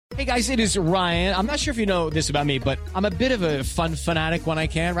Hey guys, it is Ryan. I'm not sure if you know this about me, but I'm a bit of a fun fanatic when I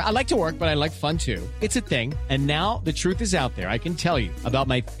can. I like to work, but I like fun too. It's a thing. And now the truth is out there. I can tell you about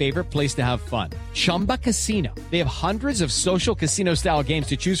my favorite place to have fun. Chumba Casino. They have hundreds of social casino style games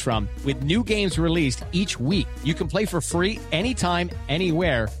to choose from with new games released each week. You can play for free anytime,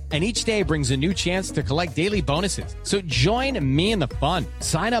 anywhere. And each day brings a new chance to collect daily bonuses. So join me in the fun.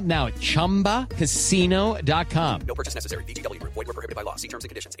 Sign up now at ChumbaCasino.com. No purchase necessary. VGW Group. Void where prohibited by law. See terms and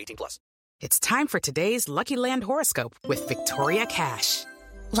conditions. 18+. It's time for today's Lucky Land horoscope with Victoria Cash.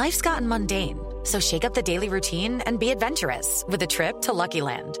 Life's gotten mundane, so shake up the daily routine and be adventurous with a trip to Lucky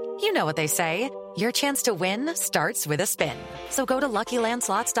Land. You know what they say. Your chance to win starts with a spin. So go to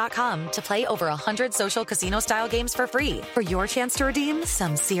LuckyLandSlots.com to play over 100 social casino-style games for free for your chance to redeem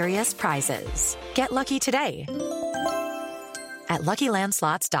some serious prizes. Get lucky today at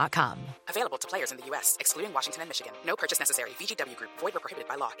LuckyLandSlots.com. Available to players in the U.S., excluding Washington and Michigan. No purchase necessary. VGW Group. Void where prohibited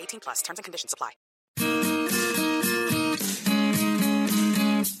by law. 18+. Terms and conditions apply.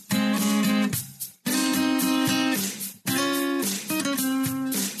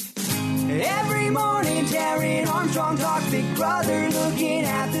 Every morning, Taryn Armstrong talks Big Brother, looking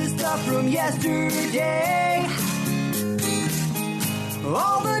at the stuff from yesterday.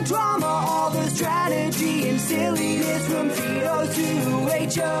 All the drama, all the strategy and silliness from Vito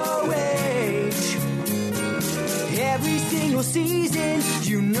to HOH. Every single season,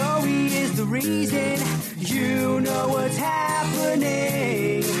 you know he is the reason. You know what's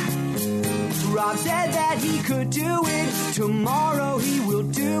happening. Rob said that he could do it. Tomorrow he will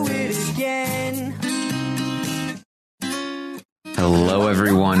do it again. Hello,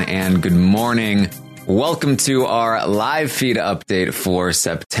 everyone, and good morning. Welcome to our live feed update for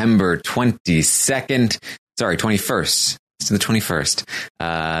September 22nd. Sorry, 21st. It's the 21st.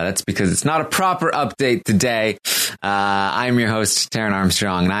 That's because it's not a proper update today. I'm your host, Taryn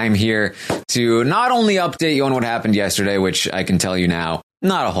Armstrong, and I'm here to not only update you on what happened yesterday, which I can tell you now,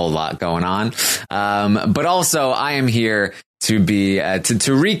 not a whole lot going on, but also I am here to be to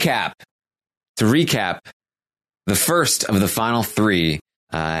recap the first of the final three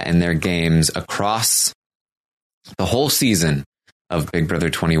and their games across the whole season of Big Brother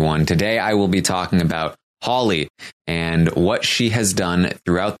 21. Today, I will be talking about Holly and what she has done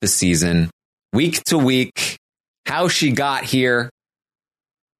throughout the season, week to week, how she got here,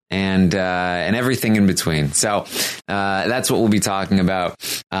 and everything in between. So that's what we'll be talking about.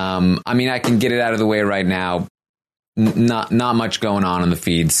 I mean, I can get it out of the way right now. Not much going on the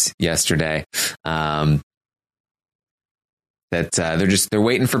feeds yesterday. They're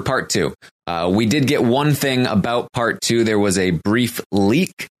waiting for part two. We did get one thing about part two. There was a brief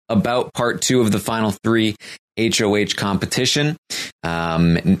leak about part two of the final three HOH competition.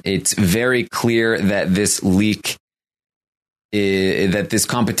 It's very clear that this leak that this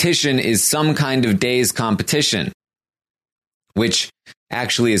competition is some kind of days competition, which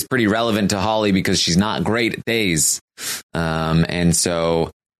actually is pretty relevant to Holly because she's not great at days. And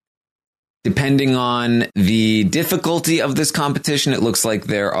so depending on the difficulty of this competition, it looks like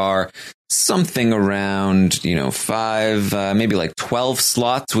there are something around, 5, maybe like 12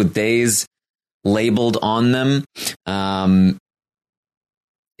 slots with days labeled on them.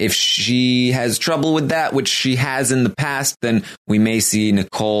 If she has trouble with that, which she has in the past, then we may see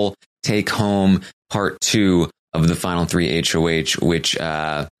Nicole take home part two of the final three HOH, which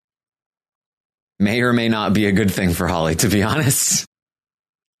may or may not be a good thing for Holly, to be honest.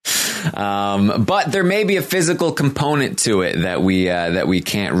 But there may be a physical component to it that we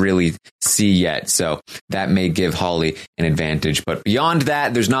can't really see yet. So that may give Holly an advantage. But beyond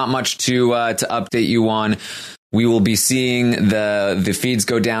that, there's not much to update you on. We will be seeing the feeds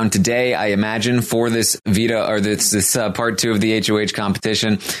go down today, I imagine, for this Vita or this part two of the HOH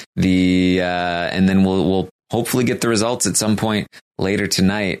competition. And then we'll hopefully get the results at some point later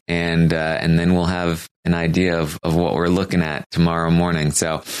tonight, and then we'll have an idea of what we're looking at tomorrow morning.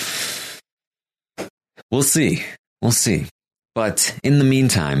 So we'll see. But in the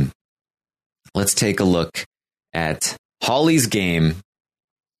meantime, let's take a look at Holly's game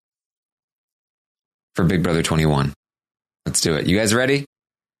for Big Brother 21. Let's do it. You guys ready?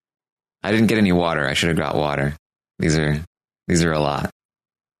 I didn't get any water. I should have got water. These are a lot.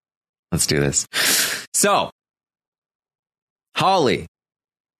 Let's do this. So, Holly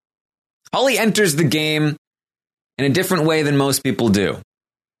enters the game in a different way than most people do.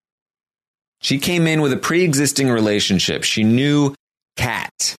 She came in with a pre-existing relationship. She knew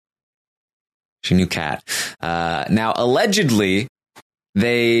Kat. Now, allegedly,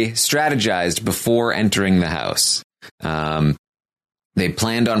 they strategized before entering the house. They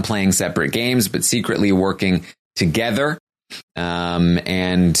planned on playing separate games, but secretly working together.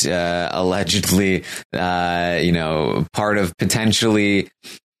 and allegedly, part of potentially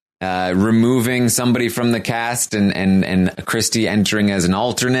removing somebody from the cast and Christy entering as an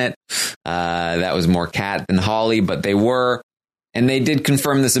alternate. That was more Kat than Holly, but they were, and they did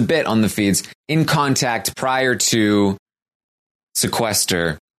confirm this a bit on the feeds, in contact prior to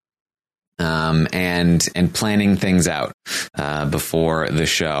sequester, and planning things out before the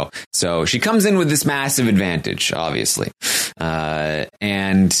show. So she comes in with this massive advantage, obviously,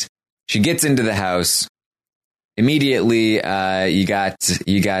 and she gets into the house. Immediately, you got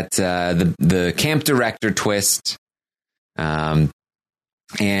the camp director twist, and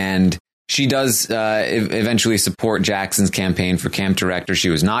she does eventually support Jackson's campaign for camp director. She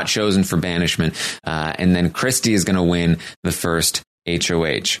was not chosen for banishment, and then Christy is going to win the first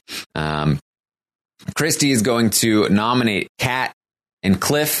HOH. Christy is going to nominate Kat and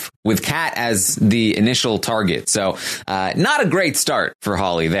Cliff, with Kat as the initial target. So not a great start for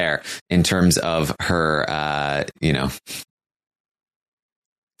Holly there in terms of her,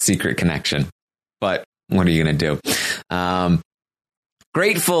 secret connection. But what are you going to do?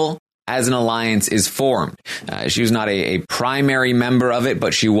 Grateful as an alliance is formed. She was not a primary member of it,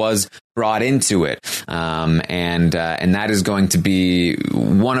 but she was brought into it. And that is going to be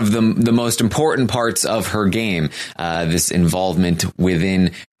one of the most important parts of her game, this involvement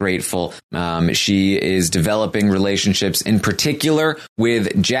within Grateful. She is developing relationships in particular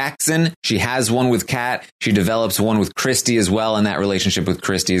with Jackson. She has one with Kat. She develops one with Christy as well. And that relationship with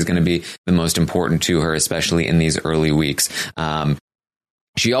Christy is going to be the most important to her, especially in these early weeks.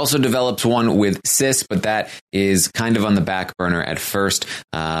 She also develops one with Sis, but that is kind of on the back burner at first.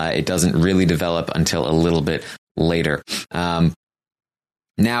 It doesn't really develop until a little bit later.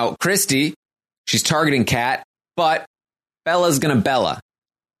 Now, Christy, she's targeting Kat, but Bella's going to Bella.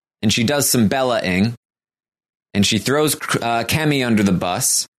 And she does some Bella-ing. And she throws Kemi under the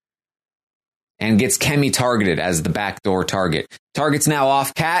bus and gets Kemi targeted as the backdoor target. Target's now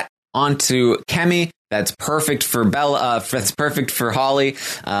off Kat onto Kemi. That's perfect for Bella. That's perfect for Holly.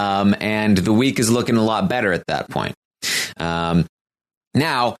 And the week is looking a lot better at that point.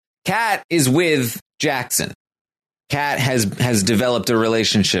 Now, Kat is with Jackson. Kat has developed a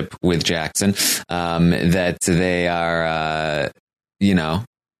relationship with Jackson that they are,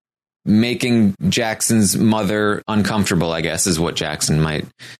 making Jackson's mother uncomfortable, I guess, is what Jackson might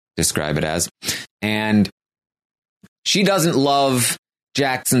describe it as. And she doesn't love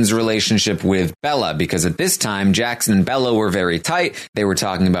Jackson's relationship with Bella, because at this time, Jackson and Bella were very tight. They were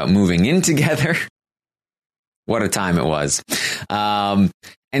talking about moving in together. What a time it was. And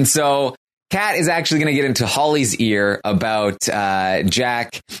so Kat is actually going to get into Holly's ear about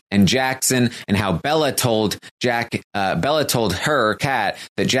Jack and Jackson, and how Bella told her, Kat,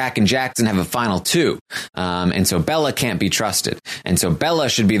 that Jack and Jackson have a final two. And so Bella can't be trusted. And so Bella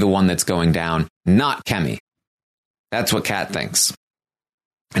should be the one that's going down, not Kemi. That's what Kat thinks.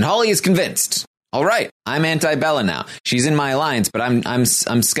 And Holly is convinced. All right, I'm anti-Bella now. She's in my alliance, but I'm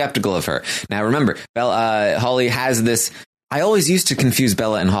skeptical of her. Now remember, Holly has this. I always used to confuse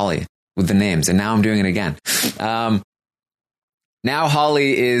Bella and Holly with the names, and now I'm doing it again. Now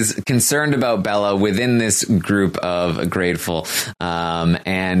Holly is concerned about Bella within this group of Grateful,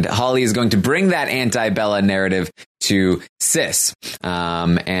 and Holly is going to bring that anti-Bella narrative to Sis,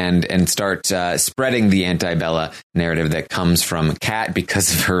 and start spreading the anti-Bella narrative that comes from Kat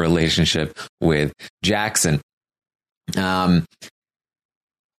because of her relationship with Jackson. Holly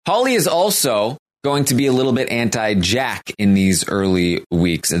is also going to be a little bit anti-Jack in these early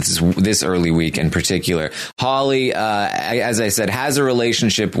weeks, this early week in particular. Holly, as I said, has a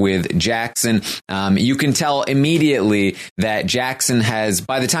relationship with Jackson. You can tell immediately that Jackson has,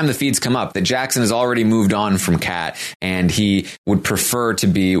 by the time the feeds come up, that Jackson has already moved on from Kat, and he would prefer to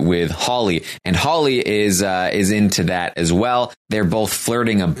be with Holly. And Holly is into that as well. They're both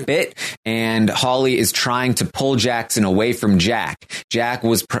flirting a bit, and Holly is trying to pull Jackson away from Jack. Jack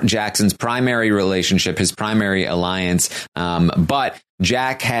was Jackson's primary relationship, his primary alliance, but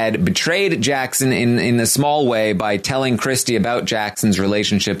Jack had betrayed Jackson in a small way by telling Christy about Jackson's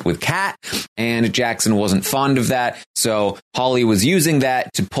relationship with Kat, and Jackson wasn't fond of that. So Holly was using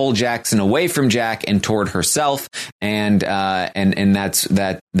that to pull Jackson away from Jack and toward herself, and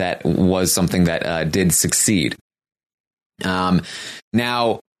that was something that did succeed.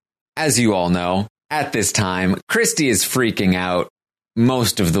 Now, as you all know, at this time, Christy is freaking out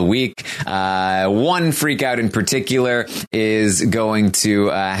most of the week. One freak out in particular is going to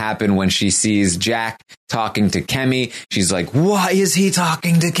happen when she sees Jack talking to Kemi. She's like, why is he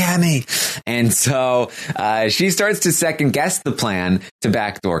talking to Kemi? And so she starts to second guess the plan to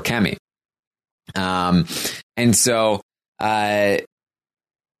backdoor Kemi. And so all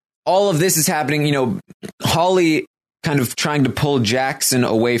of this is happening. You know, Holly kind of trying to pull Jackson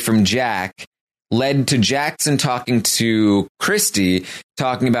away from Jack led to Jackson talking to Christy,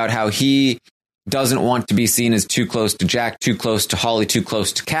 talking about how he doesn't want to be seen as too close to Jack, too close to Holly, too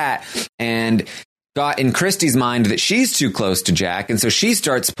close to Kat, and got in Christy's mind that she's too close to Jack. And so she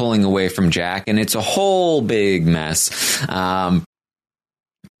starts pulling away from Jack, and it's a whole big mess.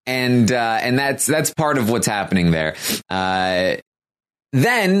 And that's part of what's happening there.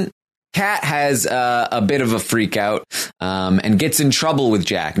 Then Kat has a bit of a freak out, and gets in trouble with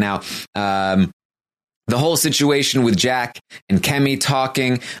Jack. Now, the whole situation with Jack and Kemi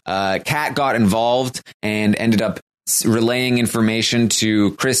talking, Kat got involved and ended up relaying information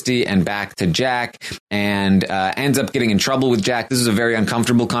to Christy and back to Jack, and ends up getting in trouble with Jack. This is a very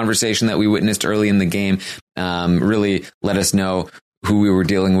uncomfortable conversation that we witnessed early in the game. Really let us know who we were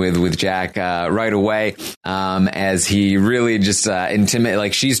dealing with Jack right away, as he really just intimidate.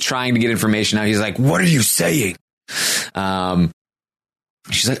 Like, she's trying to get information out. He's like, "What are you saying?"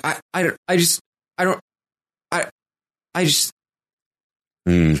 She's like,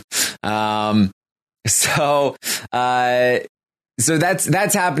 So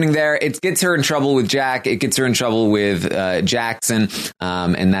that's happening there. It gets her in trouble with Jack. It gets her in trouble with Jackson,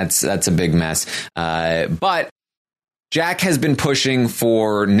 and that's a big mess. But Jack has been pushing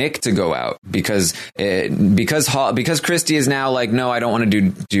for Nick to go out because Christy is now like, no, I don't want to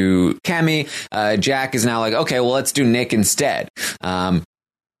do Kemi. Jack is now like, okay, well, let's do Nick instead.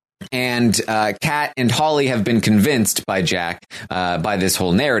 And Kat and Holly have been convinced by Jack, by this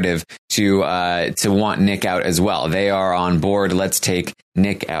whole narrative, to want Nick out as well. They are on board. Let's take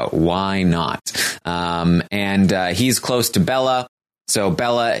Nick out. Why not? And he's close to Bella. So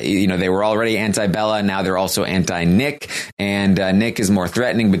Bella, you know, they were already anti-Bella. Now they're also anti-Nick. And Nick is more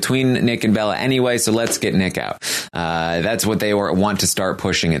threatening between Nick and Bella anyway. So let's get Nick out. That's what they want to start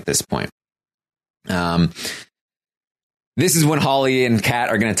pushing at this point. This is when Holly and Kat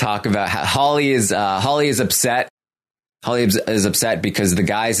are going to talk about how Holly is upset. Holly is upset because the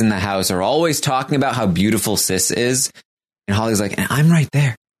guys in the house are always talking about how beautiful Sis is. And Holly's like, I'm right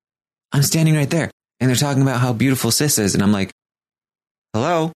there. I'm standing right there. And they're talking about how beautiful Sis is. And I'm like,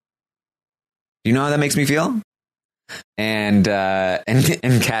 hello? Do you know how that makes me feel? And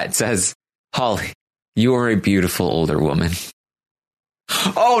Kat says, Holly, you are a beautiful older woman.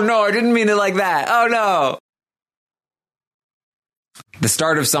 Oh no, I didn't mean it like that. Oh no. The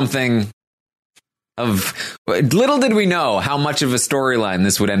start of something of, little did we know how much of a storyline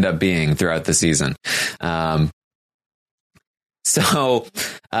this would end up being throughout the season.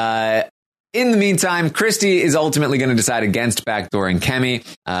 In the meantime, Christy is ultimately going to decide against backdooring Kemi,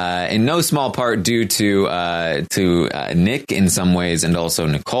 in no small part due to Nick in some ways, and also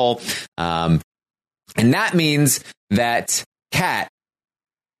Nicole. And that means that Kat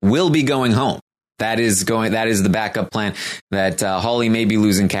will be going home. That is the backup plan, that Holly may be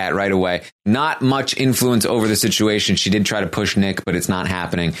losing Kat right away. Not much influence over the situation. She did try to push Nick, but it's not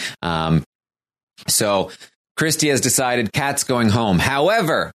happening. So Christy has decided Kat's going home.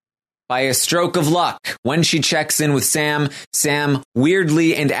 However, by a stroke of luck, when she checks in with Sam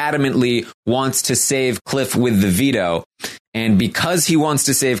weirdly and adamantly wants to save Cliff with the veto. And because he wants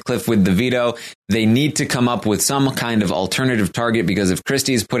to save Cliff with the veto, they need to come up with some kind of alternative target, because if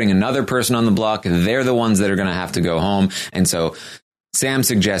Christy's putting another person on the block, they're the ones that are going to have to go home. And so Sam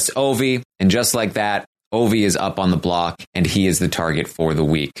suggests Ovi, and just like that, Ovi is up on the block, and he is the target for the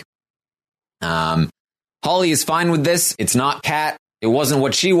week. Holly is fine with this. It's not Kat. It wasn't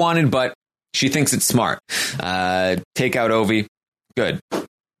what she wanted, but she thinks it's smart. Take out Ovi. Good.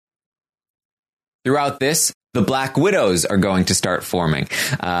 Throughout this, the Black Widows are going to start forming.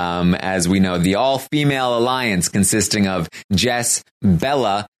 As we know, the all-female alliance consisting of Jess,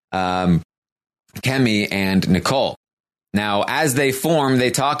 Bella, Kemi, and Nicole. Now, as they form, they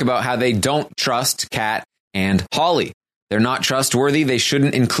talk about how they don't trust Kat and Holly. They're not trustworthy. They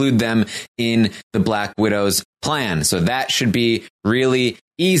shouldn't include them in the Black Widow's plan. So that should be really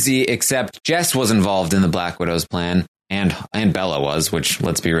easy, except Jess was involved in the Black Widow's plan, and Bella was, which,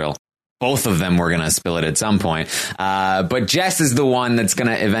 let's be real, both of them were going to spill it at some point. But Jess is the one that's going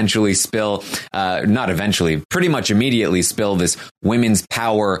to eventually spill, not eventually, pretty much immediately spill this women's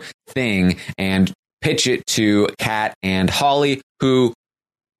power thing and pitch it to Kat and Holly, who,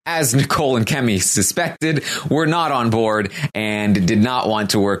 as Nicole and Kemi suspected, were not on board and did not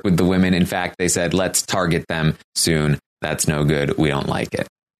want to work with the women. In fact, they said, let's target them soon. That's no good. We don't like it.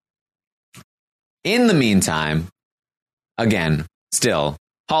 In the meantime, again, still,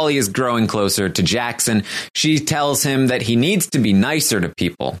 Holly is growing closer to Jackson. She tells him that he needs to be nicer to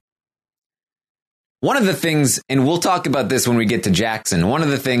people. one of the things, and we'll talk about this when we get to Jackson, one of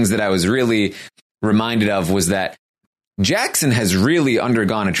the things that I was really reminded of was that Jackson has really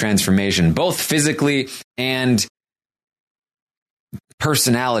undergone a transformation, both physically and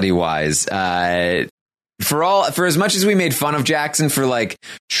personality-wise. For as much as we made fun of Jackson for like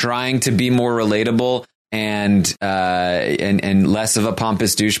trying to be more relatable and less of a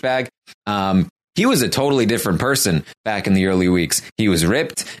pompous douchebag, he was a totally different person back in the early weeks. He was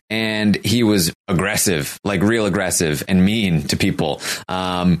ripped and he was aggressive, like real aggressive and mean to people.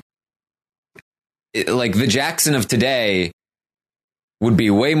 Like the Jackson of today would be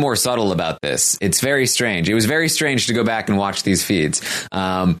way more subtle about this. It's very strange. It was very strange to go back and watch these feeds.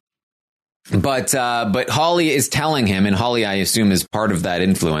 But Holly is telling him, and Holly, I assume, is part of that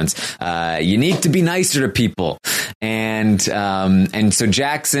influence. You need to be nicer to people. And so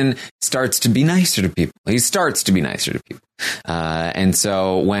Jackson starts to be nicer to people. He starts to be nicer to people. And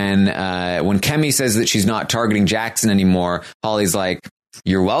so when Kemi says that she's not targeting Jackson anymore, Holly's like,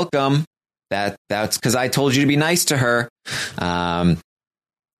 "You're welcome. That's because I told you to be nice to her."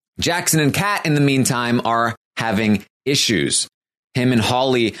 Jackson and Kat, in the meantime, are having issues. Him and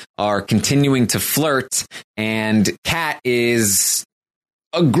Holly are continuing to flirt, and Kat is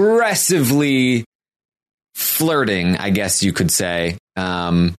aggressively flirting, I guess you could say,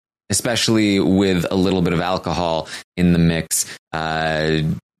 especially with a little bit of alcohol in the mix.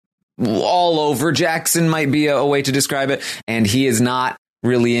 All over Jackson might be a way to describe it, and he is not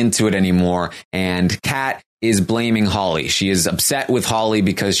really into it anymore. And Kat is blaming Holly. She is upset with Holly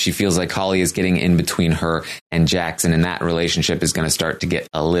because she feels like Holly is getting in between her and Jackson, and that relationship is going to start to get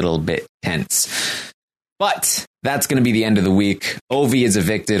a little bit tense. But that's going to be the end of the week. Ovi is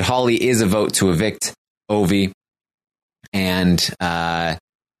evicted. Holly is a vote to evict Ovi. And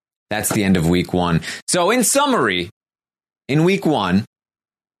that's the end of week 1. So in summary, in week 1,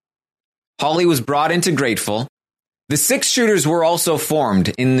 Holly was brought into Grateful. The 6 shooters were also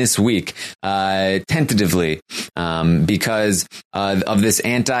formed in this week, tentatively, because of this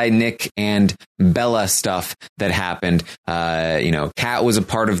anti-Nick and Bella stuff that happened. Kat was a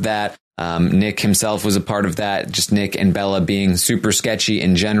part of that. Nick himself was a part of that. Just Nick and Bella being super sketchy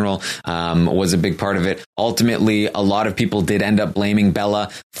in general was a big part of it. Ultimately, a lot of people did end up blaming Bella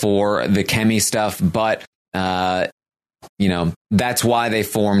for the Kemi stuff, but that's why they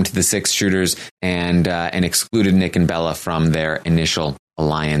formed the 6 shooters and excluded Nick and Bella from their initial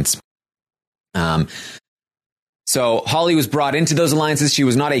alliance. So Holly was brought into those alliances. She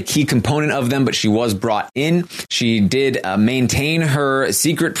was not a key component of them, but she was brought in. She did maintain her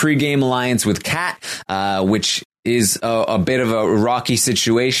secret pregame alliance with Kat, which is a bit of a rocky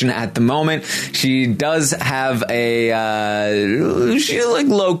situation at the moment. She does have she like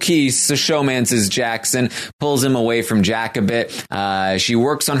low key showmances Jackson, pulls him away from Jack a bit. She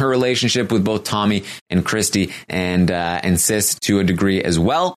works on her relationship with both Tommy and Christy and Sis to a degree as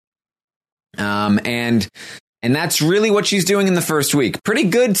well. And that's really what she's doing in the first week. Pretty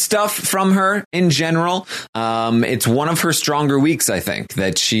good stuff from her in general. It's one of her stronger weeks, I think,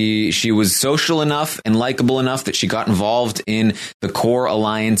 that she was social enough and likable enough that she got involved in the core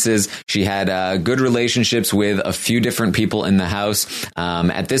alliances. She had good relationships with a few different people in the house.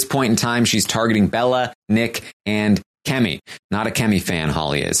 At this point in time, she's targeting Bella, Nick, and Kemi. Not a Kemi fan,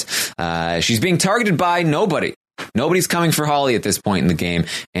 Holly is. She's being targeted by nobody. Nobody's coming for Holly at this point in the game,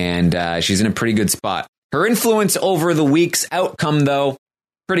 and she's in a pretty good spot. Her influence over the week's outcome, though,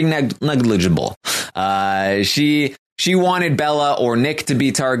 pretty negligible. She wanted Bella or Nick to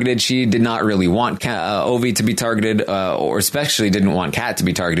be targeted. She did not really want Ovi to be targeted, or especially didn't want Kat to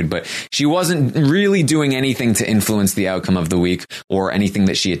be targeted. But she wasn't really doing anything to influence the outcome of the week, or anything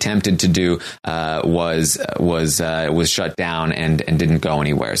that she attempted to do was shut down and didn't go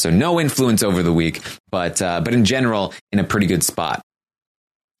anywhere. So no influence over the week, but in general, in a pretty good spot.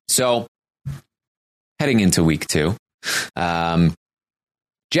 So, heading into week 2,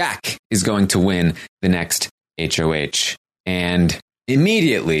 Jack is going to win the next HOH. And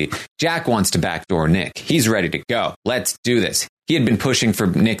immediately, Jack wants to backdoor Nick. He's ready to go. Let's do this. He had been pushing for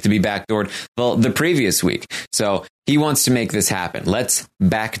Nick to be backdoored the previous week. So he wants to make this happen. Let's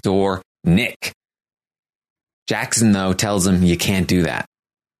backdoor Nick. Jackson, though, tells him you can't do that.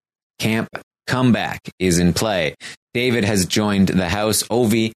 Camp comeback is in play. David has joined the house.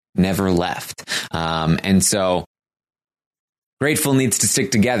 Ovi never left. And so Grateful needs to stick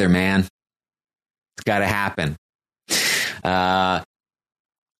together, man. It's got to happen.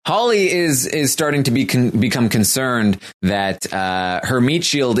 Holly is starting to become concerned that her meat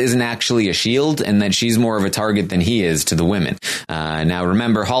shield isn't actually a shield, and that she's more of a target than he is to the women. Now,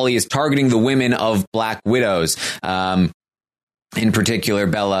 remember, Holly is targeting the women of Black Widows. in particular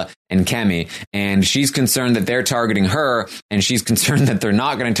Bella and Kemi, and she's concerned that they're targeting her, and she's concerned that they're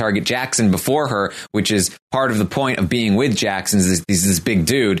not going to target Jackson before her, which is part of the point of being with Jackson. He's this big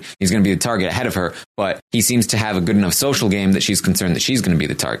dude. He's going to be the target ahead of her, but he seems to have a good enough social game that she's concerned that she's going to be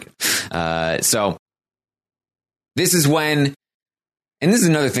the target. So this is when, and this is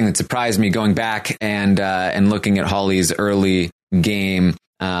another thing that surprised me going back and looking at Holly's early game.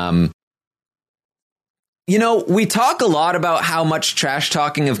 You know, we talk a lot about how much trash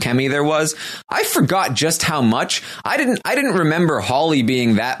talking of Kemi there was. I forgot just how much. I didn't remember Holly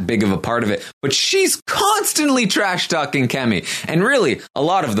being that big of a part of it, but she's constantly trash talking Kemi, and really a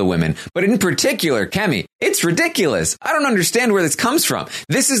lot of the women, but in particular Kemi. It's ridiculous. I don't understand where this comes from.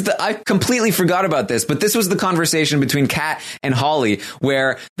 I completely forgot about this, but this was the conversation between Kat and Holly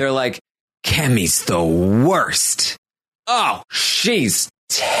where they're like, Kemi's the worst. Oh, she's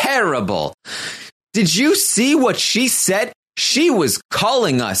terrible. Did you see what she said? She was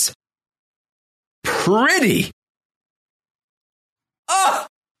calling us pretty. Oh!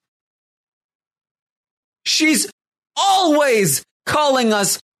 She's always calling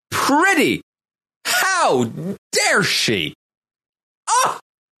us pretty. How dare she? Oh!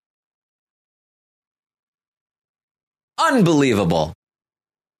 Unbelievable.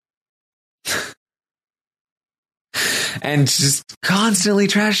 And just constantly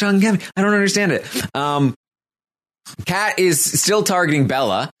trash on Kemi. I don't understand it. Kat is still targeting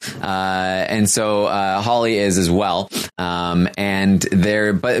Bella, and so Holly is as well. But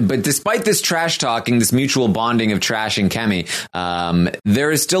despite this trash talking, this mutual bonding of trashing Kemi, there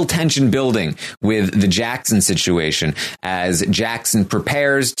is still tension building with the Jackson situation as Jackson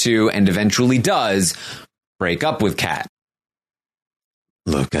prepares to, and eventually does, break up with Kat.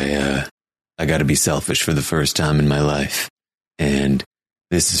 Look, I got to be selfish for the first time in my life. And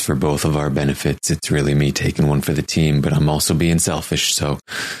this is for both of our benefits. It's really me taking one for the team, but I'm also being selfish. So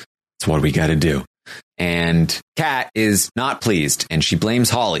it's what we got to do. And Kat is not pleased, and she blames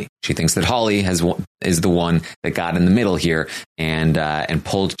Holly. She thinks that Holly is the one that got in the middle here and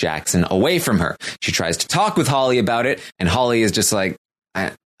pulled Jackson away from her. She tries to talk with Holly about it, and Holly is just like, I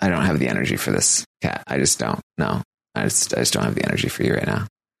don't have the energy for this, Kat. I just don't. No, I just don't have the energy for you right now.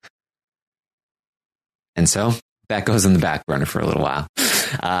 And so that goes in the back burner for a little while.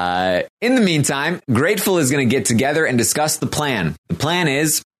 In the meantime, Grateful is going to get together and discuss the plan. The plan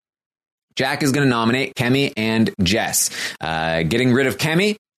is Jack is going to nominate Kemi and Jess. Getting rid of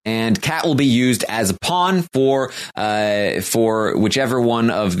Kemi, and Kat will be used as a pawn for whichever one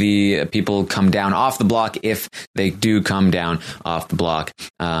of the people come down off the block, if they do come down off the block.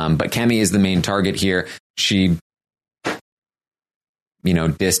 But Kemi is the main target here. She,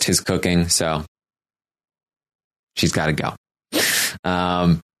 dissed his cooking, so she's got to go.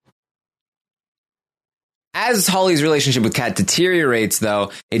 As Holly's relationship with Kat deteriorates,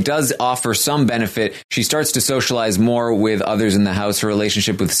 though, it does offer some benefit. She starts to socialize more with others in the house. Her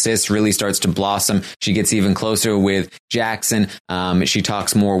relationship with Sis really starts to blossom. She gets even closer with Jackson. She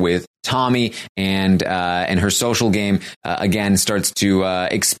talks more with Tommy, and her social game again starts to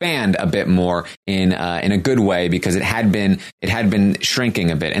expand a bit more in a good way, because it had been shrinking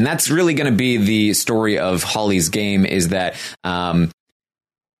a bit. And that's really going to be the story of Holly's game, is that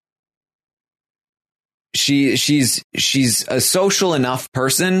she's a social enough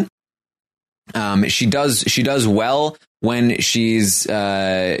person. She does well when she's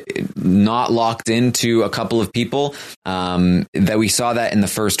not locked into a couple of people. That we saw that in the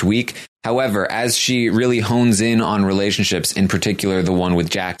first week. However, as she really hones in on relationships, in particular the one with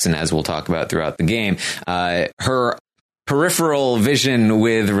Jackson, as we'll talk about throughout the game, her peripheral vision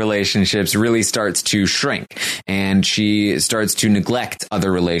with relationships really starts to shrink, and she starts to neglect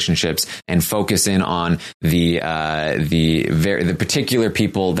other relationships and focus in on the particular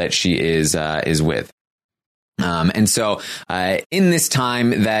people that she is with. And so in this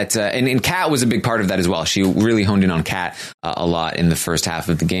time that, and Kat was a big part of that as well. She really honed in on Kat a lot in the first half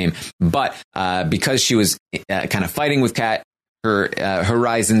of the game. But because she was kind of fighting with Kat, her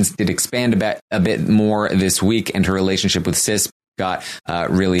horizons did expand a bit more this week, and her relationship with Sis got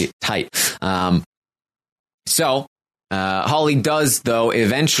really tight. So Holly does, though,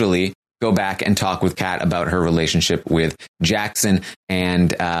 eventually go back and talk with Kat about her relationship with Jackson,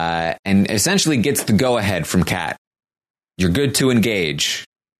 and essentially gets the go ahead from Kat. You're good to engage.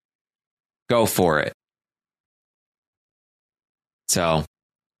 Go for it. So,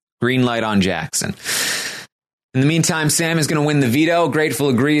 green light on Jackson. In the meantime, Sam is going to win the veto. Grateful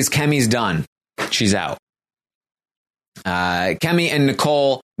agrees. Kemi's done. She's out. Kemi and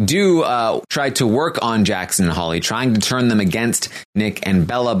Nicole do try to work on Jackson and Holly, trying to turn them against Nick and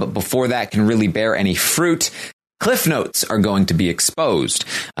Bella, but before that can really bear any fruit, Cliff Notes are going to be exposed,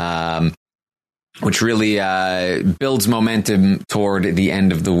 which really builds momentum toward the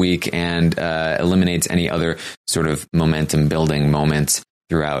end of the week and eliminates any other sort of momentum building moments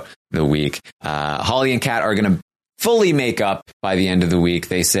throughout the week. Holly and Kat are going to fully make up by the end of the week.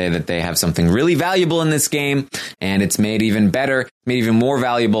 They say that they have something really valuable in this game, and it's made even better, made even more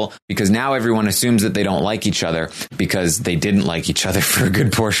valuable, because now everyone assumes that they don't like each other because they didn't like each other for a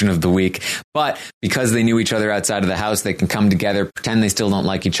good portion of the week. But because they knew each other outside of the house, they can come together, pretend they still don't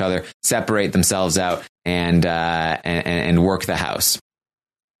like each other, separate themselves out, and work the house.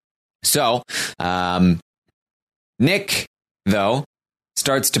 So, Nick, though,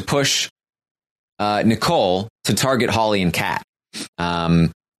 starts to push Nicole to target Holly and Kat.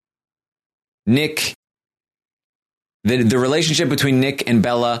 Nick, the relationship between Nick and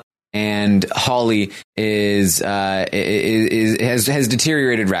Bella and Holly has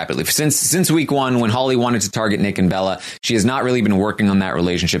deteriorated rapidly since week one, when Holly wanted to target Nick and Bella. She has not really been working on that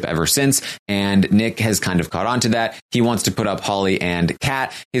relationship ever since, and Nick has kind of caught on to that. He wants to put up Holly and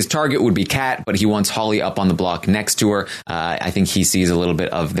Kat. His target would be Kat, but he wants Holly up on the block next to her. I think he sees a little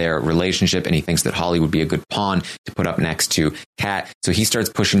bit of their relationship, and he thinks that Holly would be a good pawn to put up next to Kat. So he starts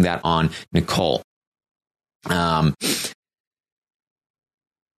pushing that on Nicole.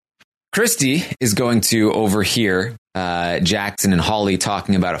 Christy is going to overhear Jackson and Holly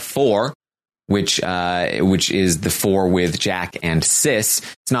talking about a 4, which is the 4 with Jack and Sis.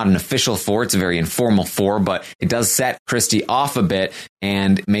 It's not an official 4; it's a very informal 4, but it does set Christy off a bit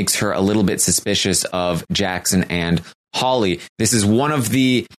and makes her a little bit suspicious of Jackson and Holly. This is one of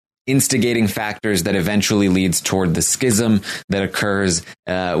the instigating factors that eventually leads toward the schism that occurs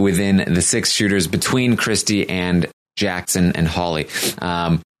within the 6 shooters between Christy and Jackson and Holly.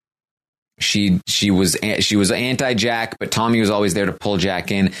 She was anti-Jack, but Tommy was always there to pull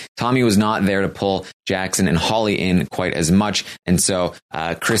Jack in. Tommy was not there to pull Jackson and Holly in quite as much. And so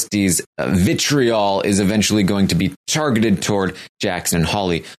Christy's vitriol is eventually going to be targeted toward Jackson and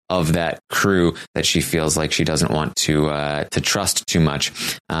Holly of that crew that she feels like she doesn't want to trust too much.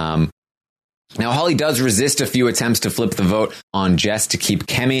 Now, Holly does resist a few attempts to flip the vote on Jess to keep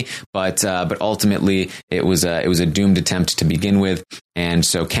Kemi, but ultimately it was a doomed attempt to begin with, and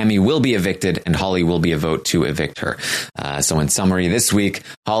so Kemi will be evicted, and Holly will be a vote to evict her. So, in summary, this week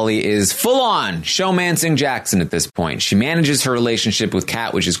Holly is full on showmancing Jackson at this point. She manages her relationship with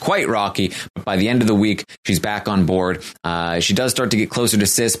Kat, which is quite rocky, but by the end of the week she's back on board. She does start to get closer to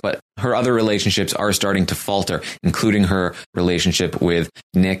Sis, but her other relationships are starting to falter, including her relationship with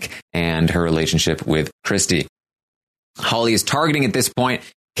Nick and her relationship with Christy. Holly is targeting at this point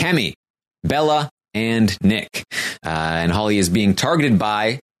Kemi, Bella, and Nick. And Holly is being targeted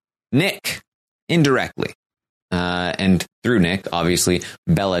by Nick indirectly. And through Nick, obviously,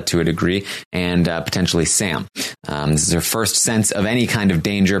 Bella to a degree, and potentially Sam. This is her first sense of any kind of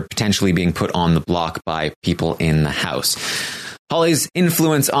danger potentially being put on the block by people in the house. Holly's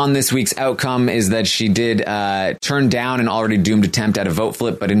influence on this week's outcome is that she did turn down an already doomed attempt at a vote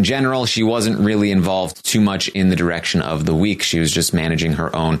flip, but in general, she wasn't really involved too much in the direction of the week. She was just managing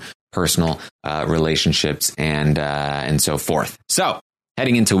her own personal relationships and so forth. So,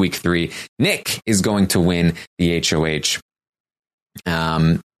 heading into week 3, Nick is going to win the HOH.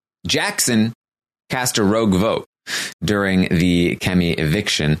 Jackson cast a rogue vote during the Kemi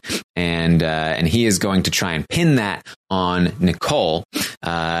eviction, and he is going to try and pin that on Nicole.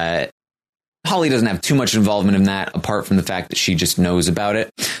 Holly doesn't have too much involvement in that, apart from the fact that she just knows about it.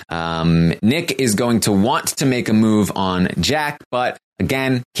 Nick is going to want to make a move on Jack, but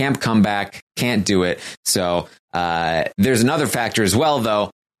again, can't come back, can't do it. So there's another factor as well, though.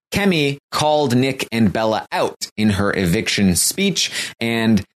 Kemi called Nick and Bella out in her eviction speech,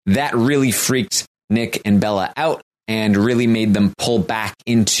 and that really freaked Nick and Bella out and really made them pull back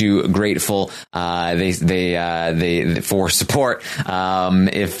into Grateful. They for support.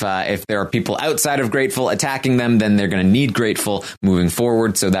 If there are people outside of Grateful attacking them, then they're going to need Grateful moving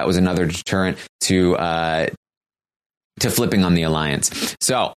forward. So that was another deterrent to flipping on the alliance.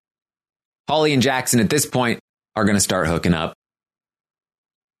 So Holly and Jackson at this point are going to start hooking up,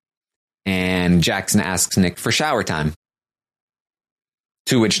 and Jackson asks Nick for shower time.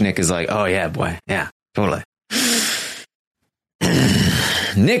 To which Nick is like, oh, yeah, boy. Yeah, totally.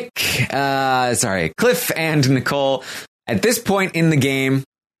 Cliff and Nicole, at this point in the game,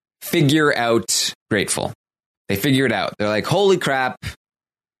 figure out Grateful. They figure it out. They're like, holy crap.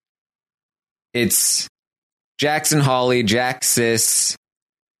 It's Jackson, Holly, Jack, Sis,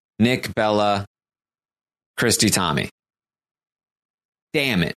 Nick, Bella, Christy, Tommy.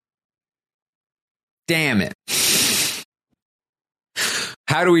 Damn it.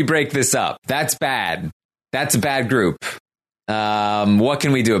 How do we break this up? That's bad. That's a bad group. What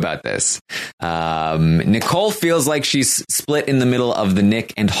can we do about this? Nicole feels like she's split in the middle of the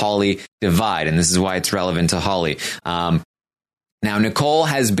Nick and Holly divide, and this is why it's relevant to Holly. Now, Nicole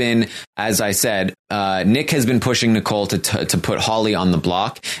has been, as I said, Nick has been pushing Nicole to put Holly on the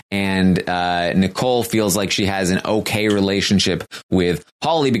block, and Nicole feels like she has an okay relationship with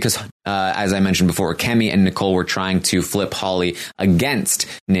Holly because, as I mentioned before, Kemi and Nicole were trying to flip Holly against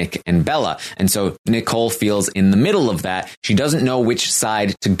Nick and Bella. And so Nicole feels in the middle of that. She doesn't know which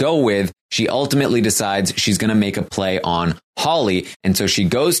side to go with. She ultimately decides she's going to make a play on Holly. And so she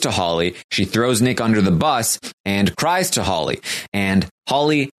goes to Holly. She throws Nick under the bus and cries to Holly. And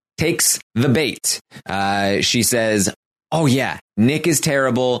Holly takes the bait. She says, "Oh, yeah, Nick is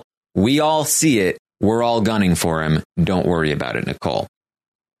terrible. We all see it. We're all gunning for him. Don't worry about it, Nicole."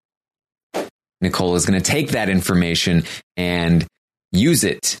 Nicole is going to take that information and use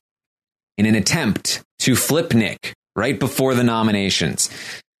it in an attempt to flip Nick right before the nominations.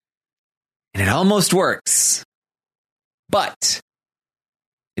 And it almost works, but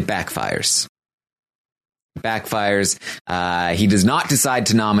it backfires. He does not decide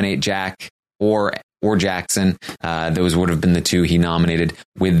to nominate Jack or Jackson. Those would have been the two he nominated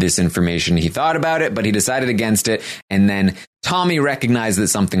with this information. He thought about it, but he decided against it. And then Tommy recognized that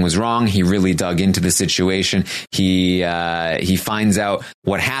something was wrong. He really dug into the situation. He finds out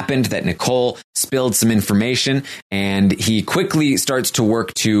what happened, that Nicole spilled some information, and he quickly starts to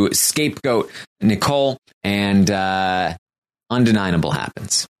work to scapegoat Nicole, and undeniable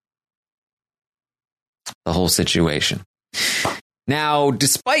happens. The whole situation. Now,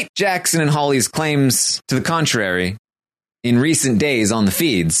 despite Jackson and Holly's claims to the contrary, in recent days on the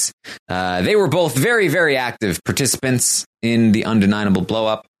feeds, they were both very, very active participants in the undeniable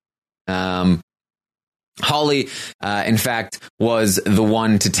blow-up. Holly, in fact, was the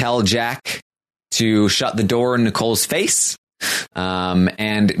one to tell Jack to shut the door in Nicole's face.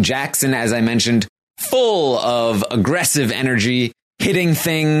 And Jackson, as I mentioned, full of aggressive energy, hitting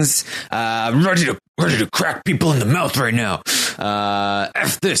things, ready to crack people in the mouth right now.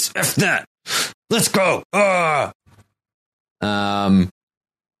 F this, F that. Let's go. The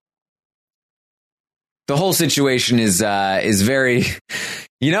whole situation is very,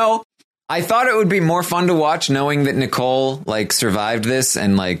 I thought it would be more fun to watch knowing that Nicole survived this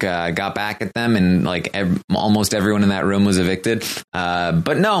and got back at them, and almost everyone in that room was evicted.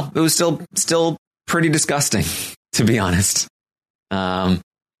 But no, it was still pretty disgusting, to be honest.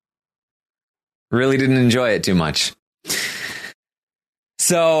 Really didn't enjoy it too much.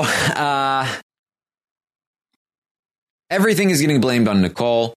 So, everything is getting blamed on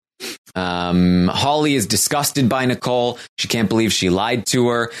Nicole. Holly is disgusted by Nicole. She can't believe she lied to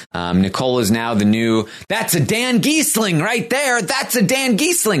her. Nicole is now the new, that's a Dan Giesling right there. That's a Dan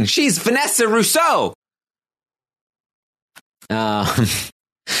Giesling. She's Vanessa Rousseau.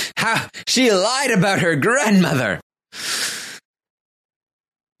 How she lied about her grandmother.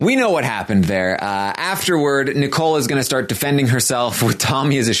 We know what happened there. Afterward, Nicole is going to start defending herself with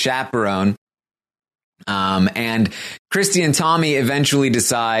Tommy as a chaperone. And Christy and Tommy eventually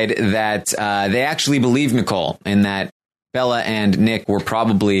decide that they actually believe Nicole and that Bella and Nick were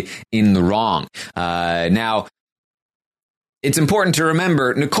probably in the wrong. Now, it's important to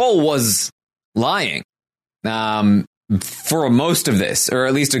remember Nicole was lying for most of this, or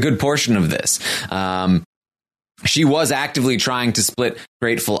at least a good portion of this. She was actively trying to split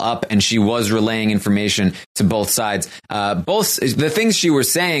Grateful up, and she was relaying information to both sides. Both the things she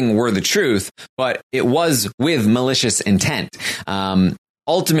was saying were the truth, but it was with malicious intent.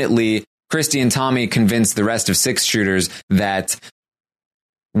 Ultimately, Christy and Tommy convinced the rest of Six Shooters that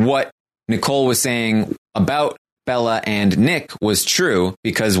what Nicole was saying about Bella and Nick was true,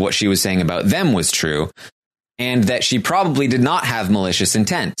 because what she was saying about them was true, and that she probably did not have malicious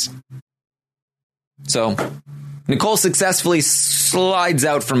intent. So Nicole successfully slides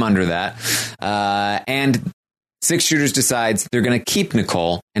out from under that, and Six Shooters decides they're going to keep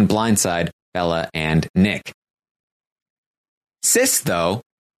Nicole and blindside Bella and Nick. Sis, though,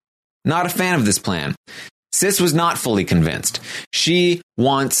 not a fan of this plan. Sis was not fully convinced. She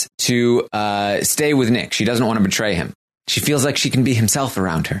wants to stay with Nick. She doesn't want to betray him. She feels like she can be himself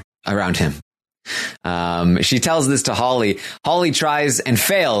around him. She tells this to Holly. Holly tries and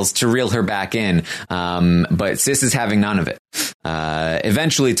fails to reel her back in, but Sis is having none of it.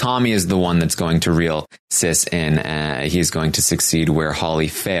 Eventually, Tommy is the one that's going to reel Sis in. He's going to succeed where Holly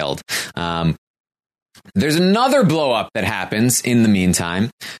failed. There's another blow up that happens in the meantime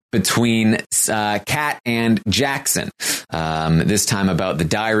between Kat and Jackson. This time about the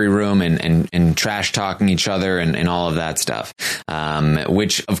diary room and trash talking each other and all of that stuff.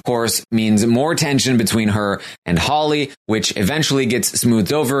 Which of course means more tension between her and Holly, which eventually gets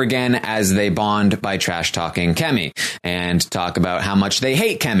smoothed over again as they bond by trash talking Kemi and talk about how much they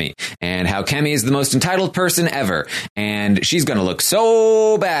hate Kemi and how Kemi is the most entitled person ever. And she's going to look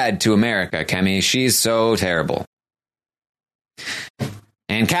so bad to America, Kemi. She's so terrible.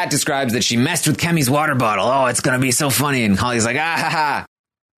 And Kat describes that she messed with Kemi's water bottle. Oh, it's going to be so funny. And Holly's like, ah, ha, ha.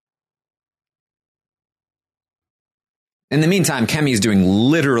 In the meantime, Kemi is doing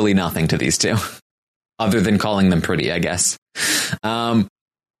literally nothing to these two, other than calling them pretty, I guess.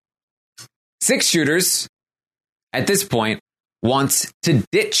 6 shooters, at this point, wants to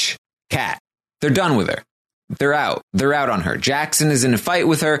ditch Kat. They're done with her. They're out. They're out on her. Jackson is in a fight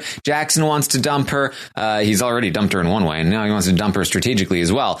with her. Jackson wants to dump her. He's already dumped her in one way, and now he wants to dump her strategically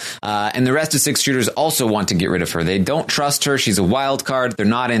as well. And the rest of 6 shooters also want to get rid of her. They don't trust her. She's a wild card. They're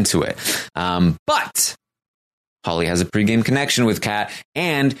not into it. But Holly has a pregame connection with Kat,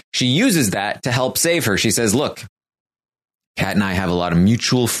 and she uses that to help save her. She says, look, Kat and I have a lot of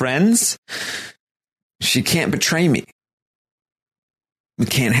mutual friends. She can't betray me. It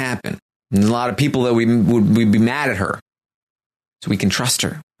can't happen. There's a lot of people that would be mad at her. So we can trust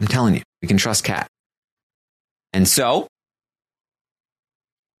her. I'm telling you, we can trust Kat. And so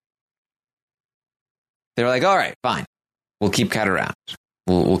they're like, all right, fine. We'll keep Kat around.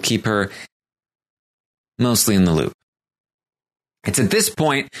 We'll keep her mostly in the loop. It's at this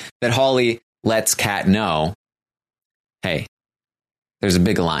point that Holly lets Kat know, hey, there's a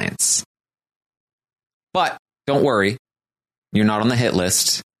big alliance. But don't worry, you're not on the hit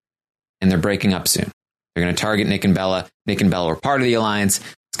list. And they're breaking up soon. They're going to target Nick and Bella. Nick and Bella were part of the alliance.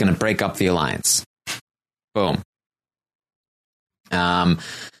 It's going to break up the alliance. Boom.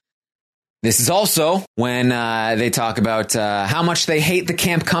 This is also when they talk about how much they hate the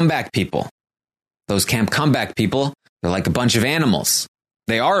Camp Comeback people. Those Camp Comeback people, they're like a bunch of animals.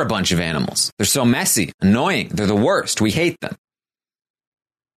 They are a bunch of animals. They're so messy, annoying. They're the worst. We hate them.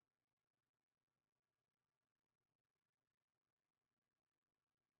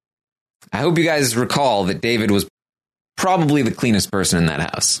 I hope you guys recall that David was probably the cleanest person in that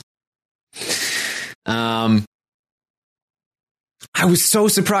house. I was so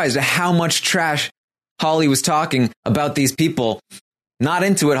surprised at how much trash Holly was talking about these people. Not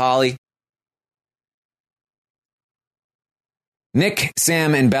into it, Holly. Nick,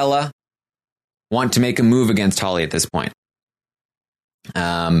 Sam, and Bella want to make a move against Holly at this point.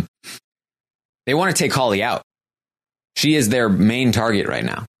 They want to take Holly out. She is their main target right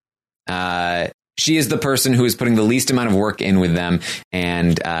now. She is the person who is putting the least amount of work in with them,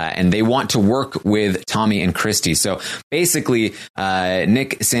 and they want to work with Tommy and Christy. So basically,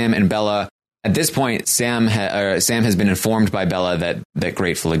 Nick, Sam, and Bella. At this point, Sam has been informed by Bella that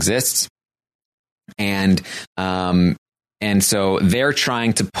Grateful exists, and so they're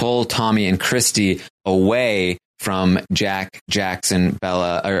trying to pull Tommy and Christy away from Jack, Jackson,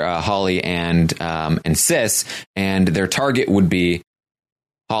 Bella, or Holly, and Sis, and their target would be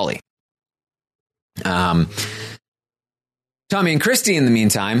Holly. Tommy and Christy, in the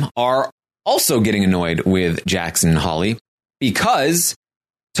meantime, are also getting annoyed with Jackson and Holly because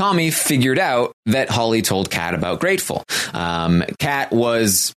Tommy figured out that Holly told Kat about Grateful. Kat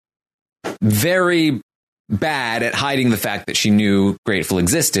was very bad at hiding the fact that she knew Grateful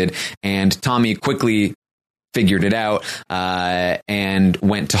existed, and Tommy quickly figured it out and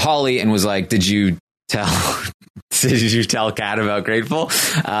went to Holly and was like, did you tell Kat about Grateful?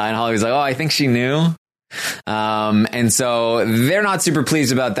 And Holly was like, oh, I think she knew. And so they're not super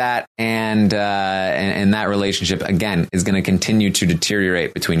pleased about that. And that relationship, again, is going to continue to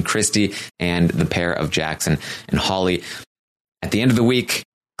deteriorate between Christy and the pair of Jackson and Holly. At the end of the week,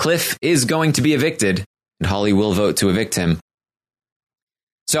 Cliff is going to be evicted, and Holly will vote to evict him.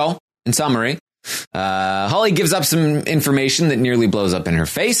 So, in summary, Holly gives up some information that nearly blows up in her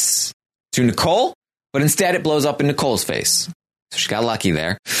face to Nicole, but instead it blows up in Nicole's face. So she got lucky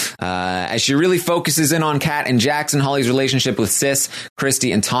there. As she really focuses in on Kat and Jackson, Holly's relationship with Sis,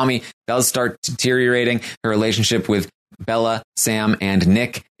 Christy, and Tommy does start deteriorating. Her relationship with Bella, Sam, and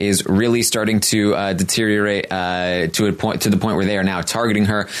Nick is really starting to deteriorate to the point where they are now targeting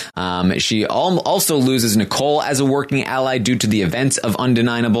her. She also loses Nicole as a working ally due to the events of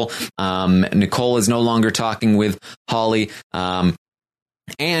Undeniable. Nicole is no longer talking with Holly.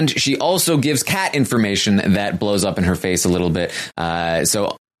 And she also gives Kat information that blows up in her face a little bit.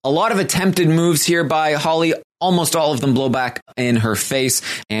 So a lot of attempted moves here by Holly, almost all of them blow back in her face,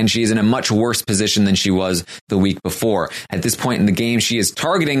 and she's in a much worse position than she was the week before. At this point in the game, she is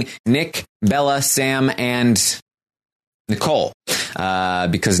targeting Nick, Bella, Sam, and Nicole,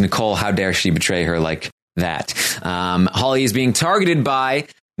 because Nicole, how dare she betray her like that? Holly is being targeted by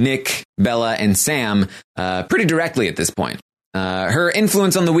Nick, Bella, and Sam pretty directly at this point. Her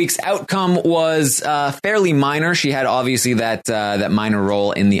influence on the week's outcome was fairly minor. She had obviously that minor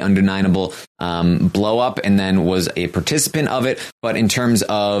role in the Undeniable blow up, and then was a participant of it. But in terms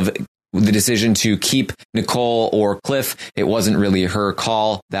of the decision to keep Nicole or Cliff, it wasn't really her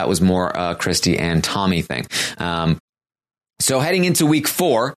call. That was more a Christy and Tommy thing. So heading into week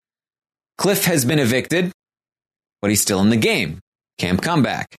 4, Cliff has been evicted, but he's still in the game. Can't come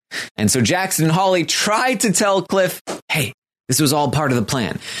back. And so Jackson and Holly tried to tell Cliff, hey, this was all part of the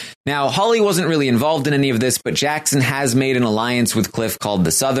plan. Now, Holly wasn't really involved in any of this, but Jackson has made an alliance with Cliff called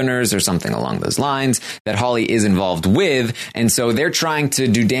the Southerners or something along those lines that Holly is involved with. And so they're trying to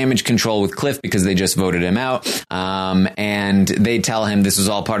do damage control with Cliff because they just voted him out. And they tell him this was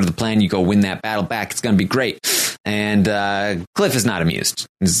all part of the plan. You go win that battle back. It's going to be great. And Cliff is not amused.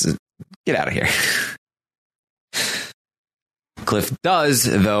 Get out of here. Cliff does,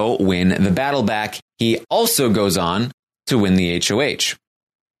 though, win the battle back. He also goes on to win the HOH.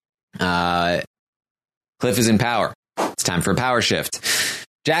 Cliff is in power. It's time for a power shift.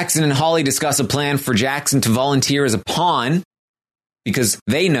 Jackson and Holly discuss a plan for Jackson to volunteer as a pawn because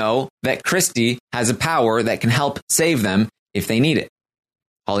they know that Christy has a power that can help save them if they need it.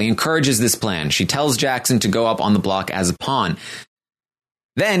 Holly encourages this plan. She tells Jackson to go up on the block as a pawn.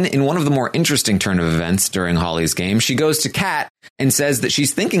 Then, in one of the more interesting turn of events during Holly's game, she goes to Kat and says that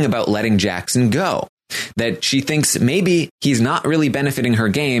she's thinking about letting Jackson go. That she thinks maybe he's not really benefiting her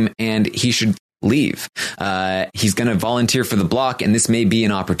game and he should leave. He's going to volunteer for the block and this may be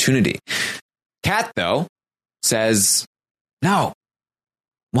an opportunity. Kat, though, says, no,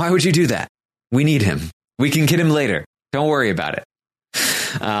 why would you do that? We need him. We can get him later. Don't worry about it.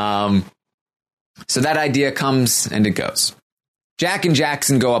 So that idea comes and it goes. Jack and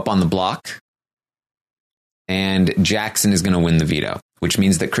Jackson go up on the block and Jackson is going to win the veto, which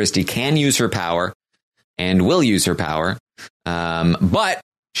means that Christy can use her power and will use her power. But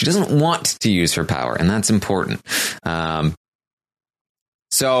she doesn't want to use her power, and that's important.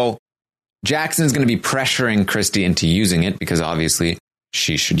 So Jackson is going to be pressuring Christy into using it because obviously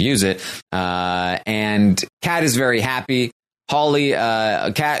she should use it. And Kat is very happy.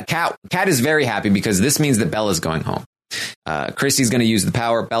 Kat is very happy because this means that Bella's going home. Christy's going to use the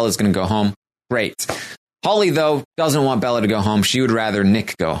power. Bella's going to go home. Great. Holly, though, doesn't want Bella to go home. She would rather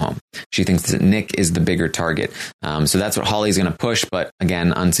Nick go home. She thinks that Nick is the bigger target. So that's what Holly's going to push, but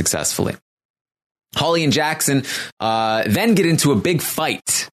again, unsuccessfully. Holly and Jackson then get into a big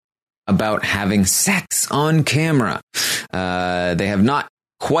fight about having sex on camera. They have not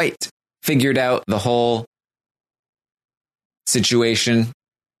quite figured out the whole situation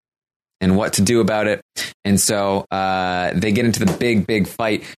and what to do about it. And so they get into the big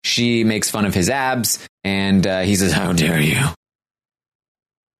fight. She makes fun of his abs, and he says, how dare you?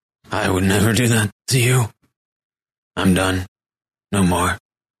 I would never do that to you. I'm done. No more.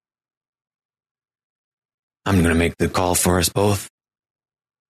 I'm going to make the call for us both.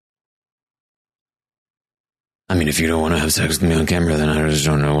 I mean, if you don't want to have sex with me on camera, then I just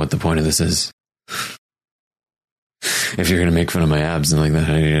don't know what the point of this is. If you're going to make fun of my abs and like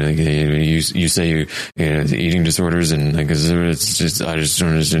that, you say you eating disorders and like it's just, I just don't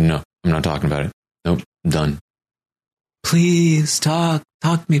understand. No, I'm not talking about it. Nope, I'm done. Please talk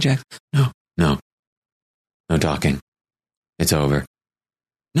to me, Jack. No talking. It's over.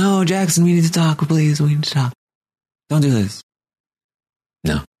 No, Jackson, we need to talk, please. We need to talk. Don't do this.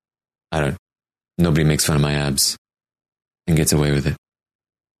 No, I don't. Nobody makes fun of my abs and gets away with it.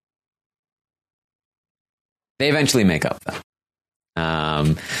 They eventually make up, though.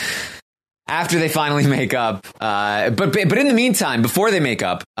 After they finally make up, but in the meantime, before they make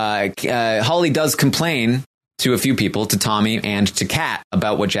up, Holly does complain to a few people, to Tommy and to Kat,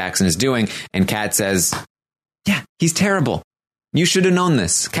 about what Jackson is doing, and Kat says, "Yeah, he's terrible. You should have known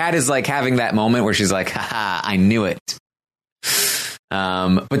this." Kat is like having that moment where she's like, "Haha, I knew it."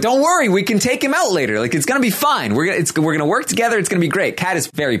 But don't worry, we can take him out later. Like, it's gonna be fine. We're gonna work together. It's gonna be great. Kat is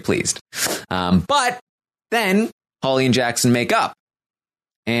very pleased. But then Holly and Jackson make up,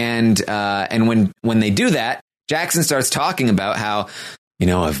 and when they do that, Jackson starts talking about how,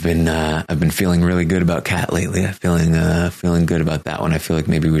 I've been feeling really good about Kat lately. I'm feeling good about that one. I feel like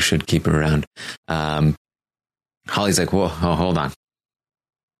maybe we should keep her around. Holly's like, whoa, hold on.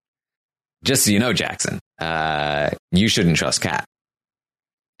 Just so you know, Jackson, you shouldn't trust Kat.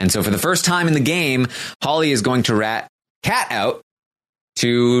 And so for the first time in the game, Holly is going to rat Kat out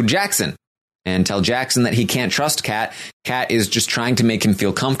to Jackson and tell Jackson that he can't trust Kat. Kat is just trying to make him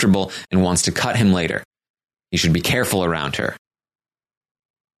feel comfortable and wants to cut him later. He should be careful around her.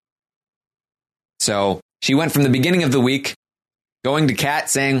 So she went from the beginning of the week going to Kat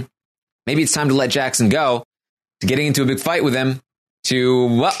saying, maybe it's time to let Jackson go, to getting into a big fight with him, to,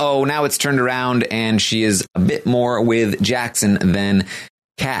 now it's turned around and she is a bit more with Jackson than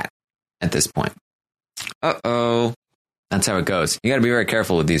Kat at this point. That's how it goes. You got to be very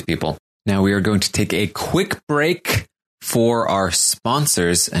careful with these people. Now we are going to take a quick break for our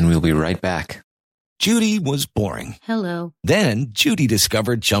sponsors, and we'll be right back. Judy was boring. Hello. Then Judy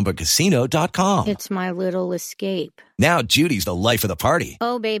discovered ChumbaCasino.com. It's my little escape. Now Judy's the life of the party.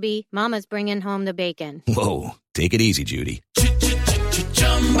 Oh, baby, mama's bringing home the bacon. Whoa, take it easy, Judy.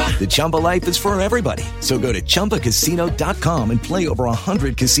 The Chumba life is for everybody. So go to ChumbaCasino.com and play over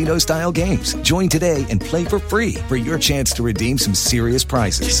 100 casino-style games. Join today and play for free for your chance to redeem some serious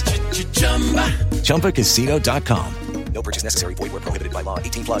prizes. ChumbaCasino.com. No purchase necessary. Void where prohibited by law.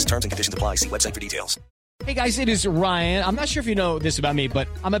 18 plus terms and conditions apply. See website for details. Hey guys, it is Ryan. I'm not sure if you know this about me, but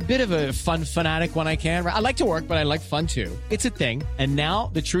I'm a bit of a fun fanatic when I can. I like to work, but I like fun too. It's a thing. And now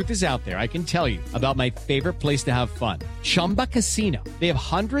the truth is out there. I can tell you about my favorite place to have fun. Chumba Casino. They have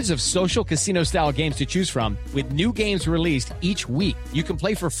hundreds of social casino style games to choose from with new games released each week. You can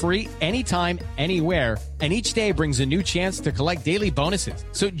play for free anytime, anywhere. And each day brings a new chance to collect daily bonuses.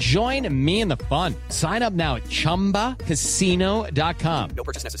 So join me in the fun. Sign up now at ChumbaCasino.com. No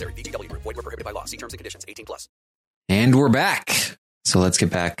purchase necessary. VGW Group. Void where prohibited by law. See terms and conditions. 18 plus. And we're back. So let's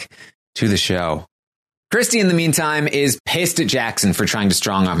get back to the show. Christy, in the meantime, is pissed at Jackson for trying to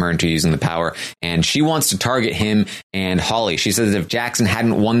strong arm her into using the power, and she wants to target him and Holly. She says if Jackson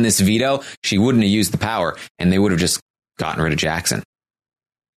hadn't won this veto, she wouldn't have used the power, and they would have just gotten rid of Jackson.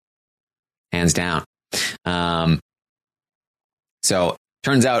 Hands down. So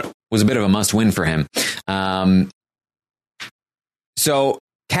turns out was a bit of a must win for him. So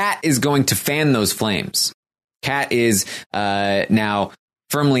Kat is going to fan those flames. Kat is now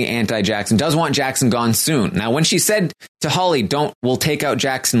firmly anti-Jackson, does want Jackson gone soon. Now, when she said to Holly, we'll take out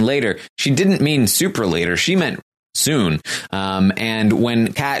Jackson later, she didn't mean super later. She meant soon. And when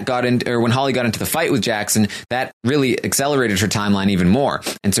when Holly got into the fight with Jackson, that really accelerated her timeline even more.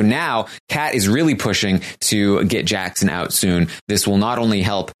 And so now Kat is really pushing to get Jackson out soon. This will not only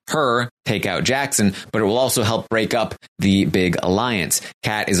help her take out Jackson, but it will also help break up the big alliance.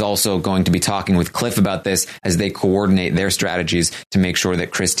 Kat is also going to be talking with Cliff about this as they coordinate their strategies to make sure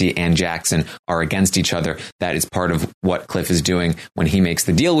that Christy and Jackson are against each other. That is part of what Cliff is doing when he makes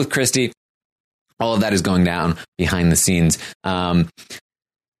the deal with Christy. All of that is going down behind the scenes. Kat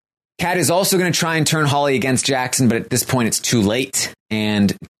is also going to try and turn Holly against Jackson, but at this point it's too late.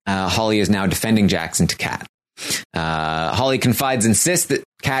 And Holly is now defending Jackson to Kat. Holly confides and insists that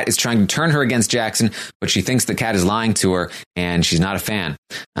Kat is trying to turn her against Jackson, but she thinks that Kat is lying to her, and she's not a fan.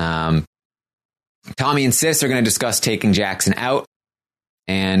 Tommy and Sis are going to discuss taking Jackson out.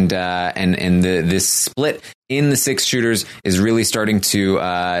 And this split in the six shooters is really starting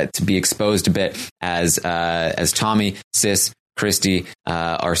to be exposed a bit as Tommy, Sis, Christy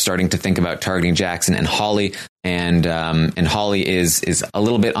are starting to think about targeting Jackson and Holly, and Holly is a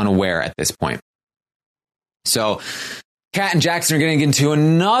little bit unaware at this point. So Kat and Jackson are getting into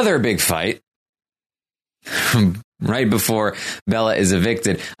another big fight right before Bella is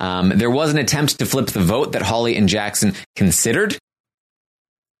evicted. There was an attempt to flip the vote that Holly and Jackson considered,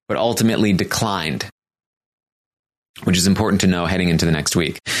 but ultimately declined, which is important to know heading into the next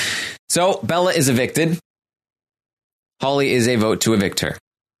week. So Bella is evicted. Holly is a vote to evict her.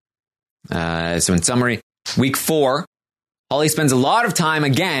 So in summary, week 4, Holly spends a lot of time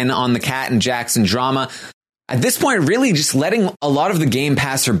again on the Kat and Jackson drama. At this point, really just letting a lot of the game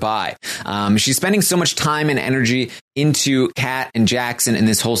pass her by. She's spending so much time and energy into Kat and Jackson in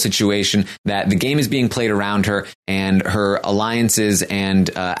this whole situation that the game is being played around her, and her alliances and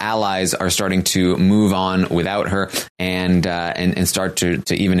allies are starting to move on without her and start to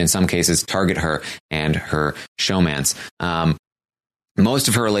even in some cases target her and her showmance. Most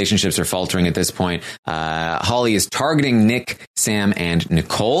of her relationships are faltering at this point. Holly is targeting Nick, Sam, and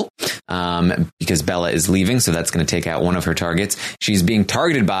Nicole because Bella is leaving, so that's going to take out one of her targets. She's being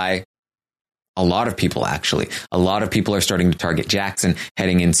targeted by a lot of people, actually. A lot of people are starting to target Jackson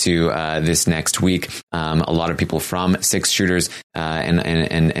heading into this next week. A lot of people from six shooters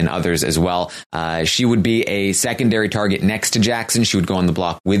and others as well. She would be a secondary target next to Jackson. She would go on the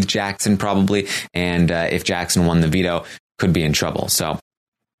block with Jackson probably. And if Jackson won the veto, could be in trouble. So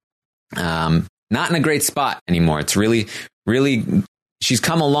not in a great spot anymore. It's really, really she's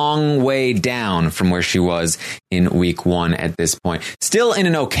come a long way down from where she was in week 1 at this point. Still in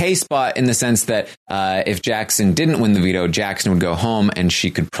an okay spot in the sense that if Jackson didn't win the veto, Jackson would go home and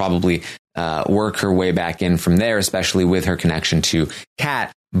she could probably work her way back in from there, especially with her connection to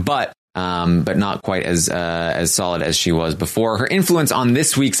Kat, but not quite as solid as she was before. Her influence on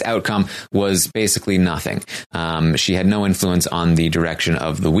this week's outcome was basically nothing. She had no influence on the direction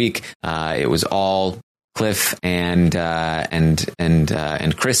of the week. It was all Cliff and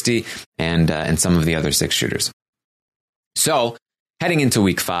Christy and some of the other 6 shooters. So heading into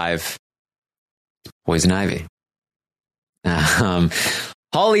week 5, Poison Ivy.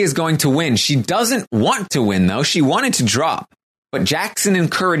 Holly is going to win. She doesn't want to win, though. She wanted to drop, but Jackson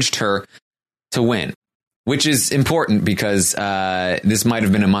encouraged her to win, which is important because this might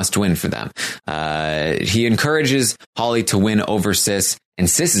have been a must-win for them. He encourages Holly to win over Sis, and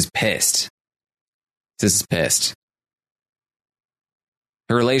Sis is pissed. Sis is pissed.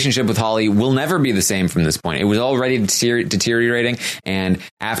 Her relationship with Holly will never be the same from this point. It was already deteriorating, and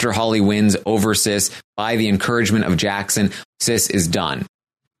after Holly wins over Sis by the encouragement of Jackson, Sis is done.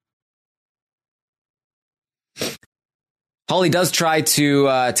 Holly does try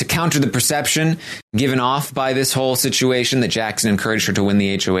to counter the perception given off by this whole situation that Jackson encouraged her to win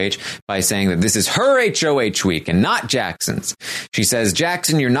the HOH by saying that this is her HOH week and not Jackson's. She says,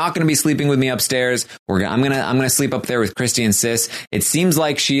 "Jackson, you're not going to be sleeping with me upstairs. I'm gonna sleep up there with Christy and Sis." It seems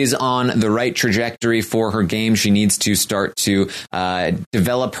like she is on the right trajectory for her game. She needs to start to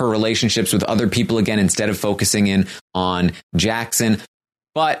develop her relationships with other people again instead of focusing in on Jackson.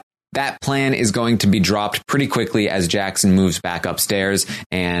 But that plan is going to be dropped pretty quickly as Jackson moves back upstairs,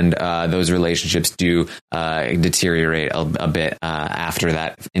 and those relationships do deteriorate a bit after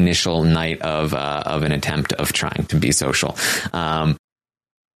that initial night of an attempt of trying to be social.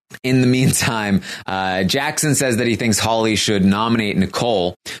 In the meantime, Jackson says that he thinks Holly should nominate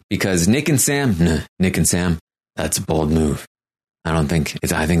Nicole because Nick and Sam, that's a bold move. I think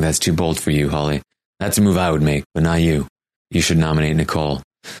that's too bold for you, Holly. That's a move I would make, but not you. You should nominate Nicole.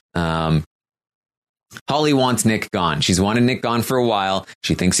 Holly wants Nick gone. She's wanted Nick gone for a while.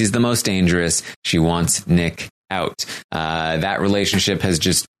 She thinks he's the most dangerous. She wants Nick out. That relationship has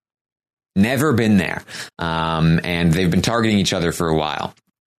just never been there. And they've been targeting each other for a while.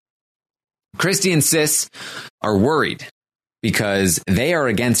 Christy and Sis are worried because they are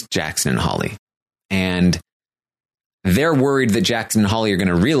against Jackson and Holly. And they're worried that Jackson and Holly are going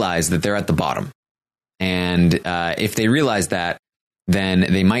to realize that they're at the bottom. And if they realize that, then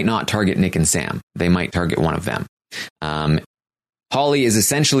they might not target Nick and Sam. They might target one of them. Holly is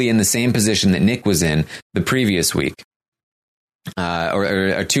essentially in the same position that Nick was in the previous week,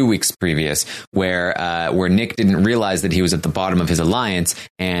 or 2 weeks previous, where Nick didn't realize that he was at the bottom of his alliance,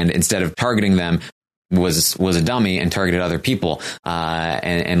 and instead of targeting them, was a dummy and targeted other people,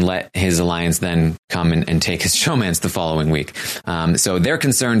 and let his alliance then come and take his showmance the following week. So they're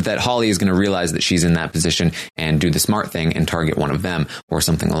concerned that Holly is going to realize that she's in that position and do the smart thing and target one of them or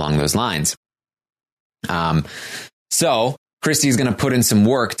something along those lines. So Christy's going to put in some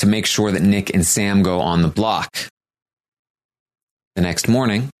work to make sure that Nick and Sam go on the block. The next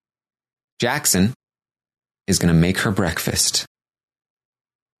morning, Jackson is going to make her breakfast.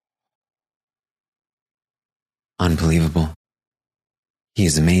 Unbelievable. He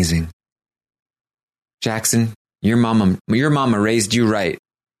is amazing. Jackson, your mama raised you right.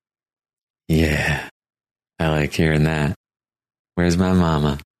 Yeah, I like hearing that. Where's my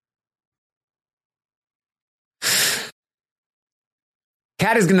mama?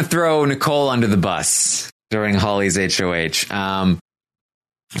 Kat is going to throw Nicole under the bus during Holly's HOH.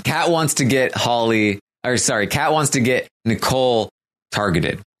 Kat wants to get Nicole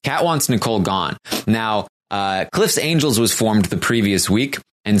targeted. Kat wants Nicole gone. Now, Cliff's Angels was formed the previous week,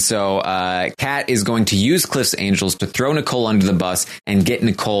 and so Kat is going to use Cliff's Angels to throw Nicole under the bus and get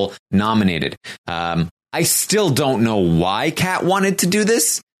Nicole nominated. I still don't know why Kat wanted to do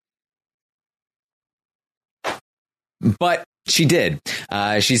this, but she did.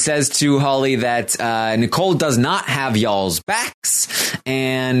 She says to Holly that Nicole does not have y'all's backs,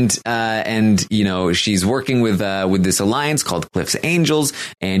 and you know, she's working with this alliance called Cliff's Angels,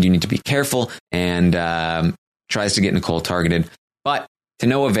 and you need to be careful, and tries to get Nicole targeted, but to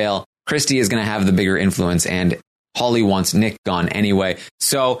no avail. Christy is going to have the bigger influence, and Holly wants Nick gone anyway,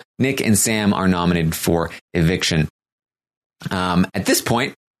 so Nick and Sam are nominated for eviction. At this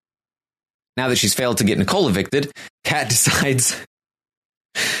point, now that she's failed to get Nicole evicted, Kat decides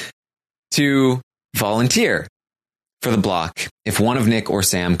to volunteer for the block. If one of Nick or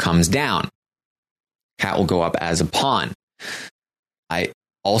Sam comes down, Kat will go up as a pawn. You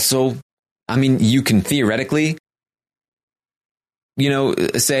can theoretically,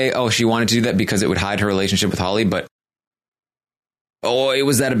 say, oh, she wanted to do that because it would hide her relationship with Holly, but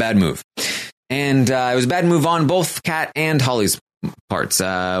was that a bad move? And it was a bad move on both Kat and Holly's parts.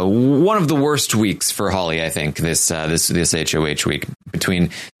 One of the worst weeks for Holly, I think, this HOH week, between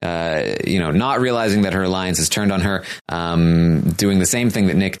not realizing that her alliance has turned on her, doing the same thing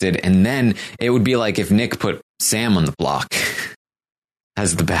that Nick did, and then it would be like if Nick put Sam on the block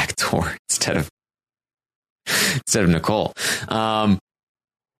as the back door instead of Nicole.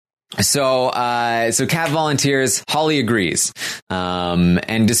 So Kat volunteers, Holly agrees.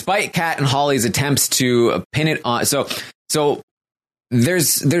 And despite Kat and Holly's attempts to pin it on, so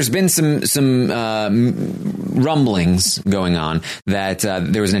there's been some rumblings going on that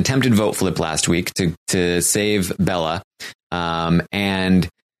there was an attempted vote flip last week to save Bella, and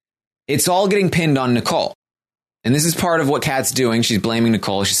it's all getting pinned on Nicole. And this is part of what Kat's doing. She's blaming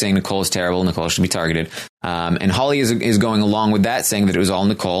Nicole. She's saying Nicole is terrible. Nicole should be targeted. And Holly is going along with that, saying that it was all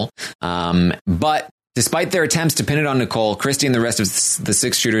Nicole. But despite their attempts to pin it on Nicole, Christy and the rest of the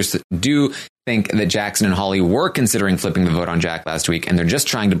six shooters do think that Jackson and Holly were considering flipping the vote on Jack last week, and they're just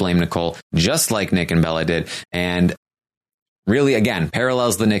trying to blame Nicole, just like Nick and Bella did. And really, again,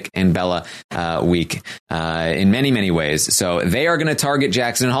 parallels the Nick and Bella week in many, many ways. So they are going to target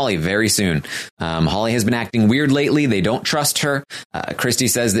Jackson and Holly very soon. Holly has been acting weird lately. They don't trust her. Christy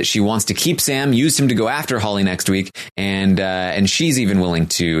says that she wants to keep Sam, use him to go after Holly next week, and she's even willing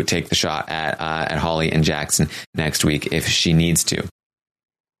to take the shot at Holly and Jackson next week if she needs to.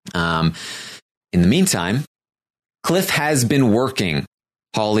 In the meantime, Cliff has been working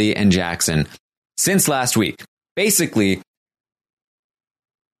Holly and Jackson since last week. Basically,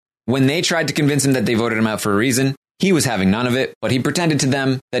 when they tried to convince him that they voted him out for a reason, he was having none of it, but he pretended to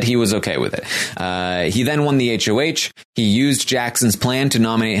them that he was okay with it. He then won the HOH. He used Jackson's plan to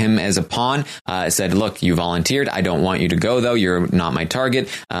nominate him as a pawn. Said, look, you volunteered. I don't want you to go, though. You're not my target.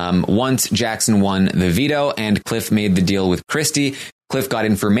 Once Jackson won the veto and Cliff made the deal with Christy, Cliff got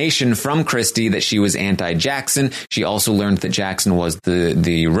information from Christy that she was anti-Jackson. She also learned that Jackson was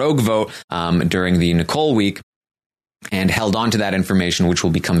the rogue vote during the Nicole week, and held on to that information, which will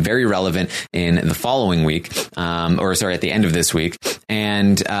become very relevant in the following week, at the end of this week.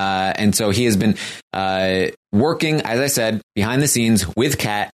 And so he has been working, as I said, behind the scenes with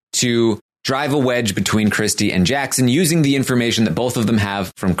Kat to drive a wedge between Christy and Jackson, using the information that both of them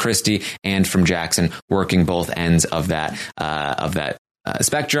have from Christy and from Jackson, working both ends of that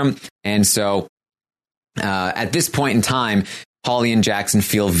spectrum. And so at this point in time, Holly and Jackson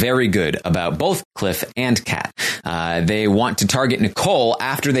feel very good about both Cliff and Kat. They want to target Nicole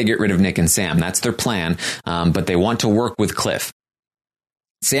after they get rid of Nick and Sam. That's their plan, but they want to work with Cliff.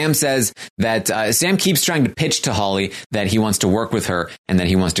 Sam says that Sam keeps trying to pitch to Holly that he wants to work with her and that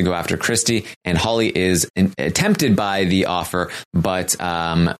he wants to go after Christy, and Holly is tempted by the offer, but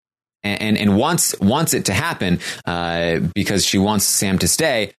and wants it to happen because she wants Sam to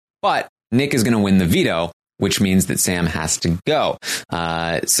stay, but Nick is going to win the veto, which means that Sam has to go.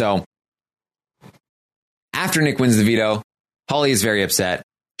 So after Nick wins the veto, Holly is very upset.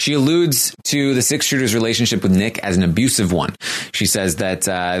 She alludes to the six shooters' relationship with Nick as an abusive one. She says that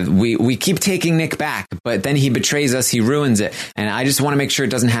we keep taking Nick back, but then he betrays us, he ruins it, and I just want to make sure it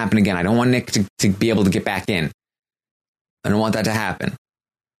doesn't happen again. I don't want Nick to be able to get back in. I don't want that to happen.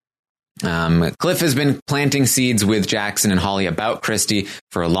 Cliff has been planting seeds with Jackson and Holly about Christy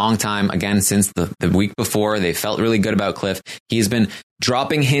for a long time. Again, since the week before, they felt really good about Cliff. He's been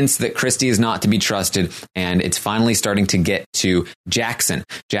dropping hints that Christy is not to be trusted, and it's finally starting to get to Jackson.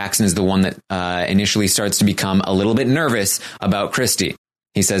 Jackson is the one that initially starts to become a little bit nervous about Christy.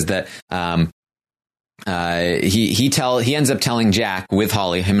 He says that he ends up telling Jack with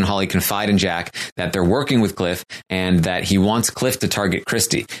Holly, him and Holly confide in Jack that they're working with Cliff and that he wants Cliff to target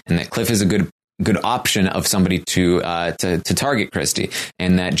Christy, and that Cliff is a good option of somebody to target Christy,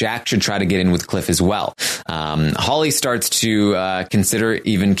 and that Jack should try to get in with Cliff as well. Holly starts to consider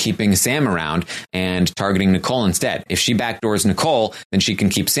even keeping Sam around and targeting Nicole instead. If she backdoors Nicole, then she can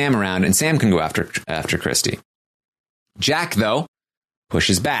keep Sam around and Sam can go after Christy. Jack, though,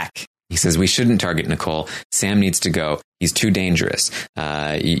 pushes back. He says, we shouldn't target Nicole. Sam needs to go. He's too dangerous.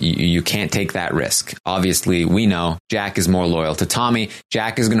 You can't take that risk. Obviously, we know Jack is more loyal to Tommy.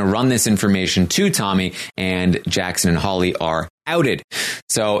 Jack is going to run this information to Tommy, and Jackson and Holly are outed.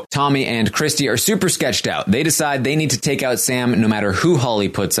 So Tommy and Christy are super sketched out. They decide they need to take out Sam no matter who Holly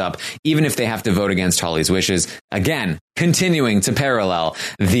puts up, even if they have to vote against Holly's wishes. Again, continuing to parallel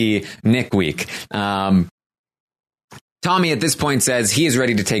the Nick week. Tommy at this point says he is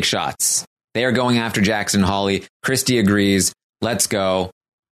ready to take shots. They are going after Jackson and Holly. Christy agrees. Let's go.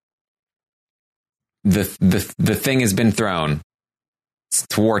 The thing has been thrown.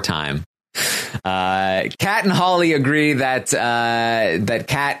 It's wartime. Kat and Holly agree that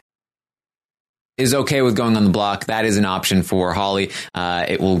Kat is okay with going on the block. That is an option for Holly.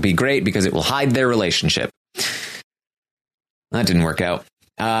 It will be great because it will hide their relationship. That didn't work out.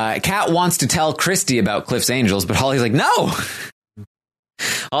 Kat wants to tell Christy about Cliff's Angels, but Holly's like, no.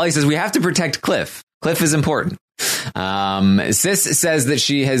 Holly says, we have to protect Cliff. Cliff is important. Sis says that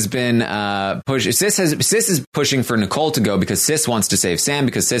she has been Sis is pushing for Nicole to go because Sis wants to save Sam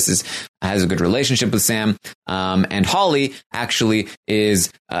because Sis has a good relationship with Sam. And Holly actually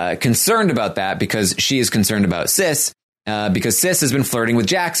is concerned about that because she is concerned about Sis because Sis has been flirting with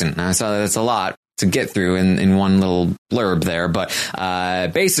Jackson. I saw that's a lot to get through in one little blurb there. But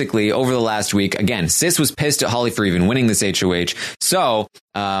basically, over the last week, again, Sis was pissed at Holly for even winning this HOH. So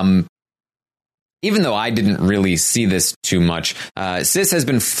even though I didn't really see this too much, Sis has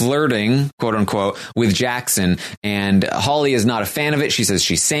been flirting, quote unquote, with Jackson, and Holly is not a fan of it. She says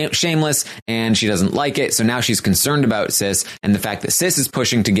she's shameless and she doesn't like it. So now she's concerned about Sis, and the fact that Sis is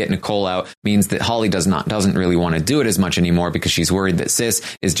pushing to get Nicole out means that Holly doesn't really want to do it as much anymore because she's worried that Sis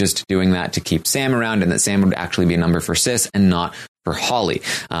is just doing that to keep Sam around and that Sam would actually be a number for Sis and not for Holly.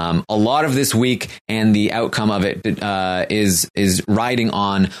 A lot of this week and the outcome of it is riding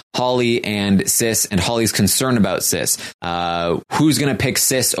on Holly and Sis and Holly's concern about Sis. Who's going to pick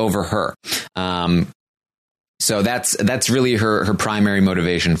Sis over her? So that's really her primary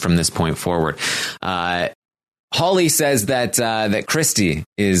motivation from this point forward. Holly says that Christy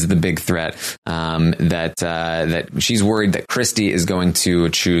is the big threat. That she's worried that Christy is going to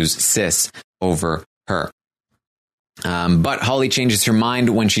choose Sis over her. But Holly changes her mind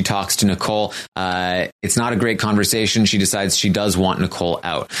when she talks to Nicole. It's not a great conversation. She decides she does want Nicole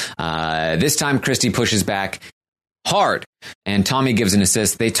out. This time, Christy pushes back hard, and Tommy gives an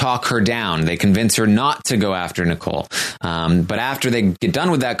assist. They talk her down. They convince her not to go after Nicole. But after they get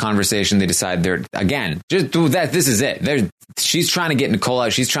done with that conversation, they decide this is it. She's trying to get Nicole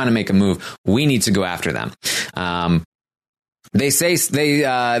out. She's trying to make a move. We need to go after them. They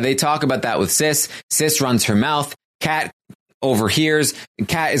talk about that with Sis. Sis runs her mouth. Kat overhears.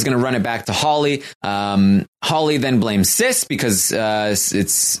 Kat is going to run it back to Holly. Holly then blames Sis because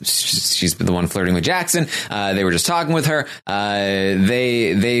she's the one flirting with Jackson. They were just talking with her.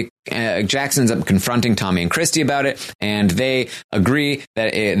 Jackson ends up confronting Tommy and Christy about it, and they agree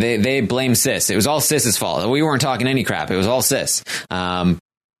that they blame Sis. It was all Sis's fault. We weren't talking any crap. It was all Sis.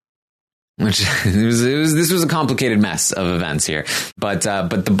 This was a complicated mess of events here, but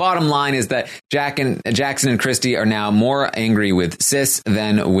the bottom line is that Jackson and Christy are now more angry with Sis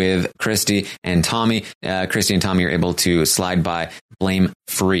than with Christy and Tommy. Christy and Tommy are able to slide by blame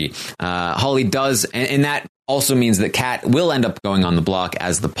free. Holly does, and that also means that Kat will end up going on the block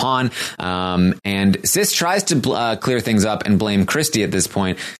as the pawn. And Sis tries to clear things up and blame Christy at this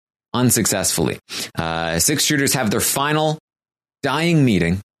point, unsuccessfully. Six shooters have their final dying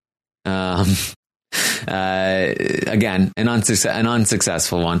meeting. Again, an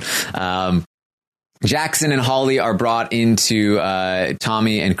unsuccessful one. Jackson and Holly are brought into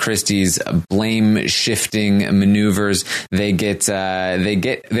Tommy and Christy's blame shifting maneuvers. They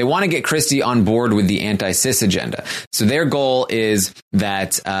want to get Christy on board with the anti-cis agenda. So their goal is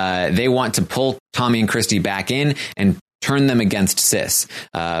that they want to pull Tommy and Christy back in and turn them against cis.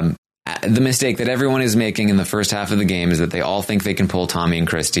 The mistake that everyone is making in the first half of the game is that they all think they can pull Tommy and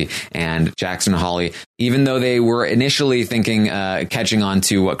Christy, and Jackson and Holly, even though they were initially thinking, catching on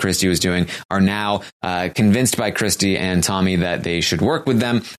to what Christy was doing, are now convinced by Christy and Tommy that they should work with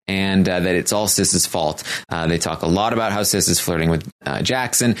them and that it's all Sis's fault. They talk a lot about how Sis is flirting with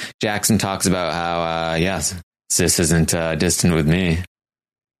Jackson. Jackson talks about how, yes, Sis isn't distant with me.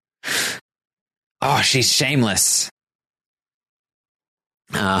 Oh, she's shameless.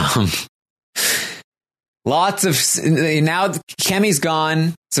 Lots of now Kemi's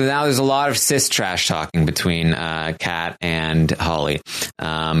gone, so now there's a lot of cis trash talking between Kat and Holly.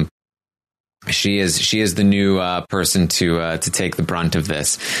 She is the new person to take the brunt of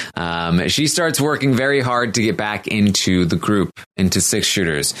this. She starts working very hard to get back into the group, into six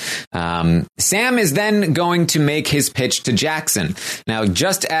shooters. Sam is then going to make his pitch to Jackson. Now,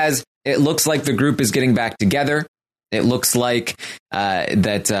 just as it looks like the group is getting back together, it looks like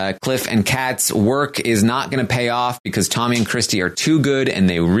that Cliff and Kat's work is not going to pay off because Tommy and Christy are too good and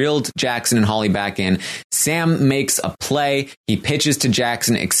they reeled Jackson and Holly back in. Sam makes a play. He pitches to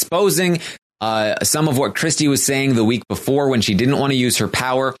Jackson, exposing some of what Christy was saying the week before when she didn't want to use her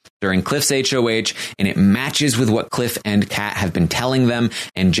power during Cliff's HOH, and it matches with what Cliff and Kat have been telling them,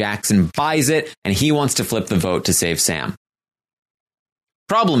 and Jackson buys it, and he wants to flip the vote to save Sam.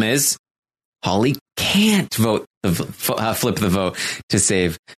 Problem is, Holly can't vote the vote to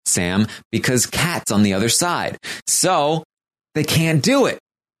save Sam because Kat's on the other side. So they can't do it.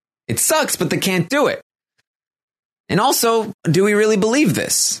 It sucks, but they can't do it. And also, do we really believe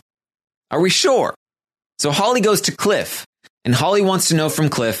this? Are we sure? So Holly goes to Cliff, and Holly wants to know from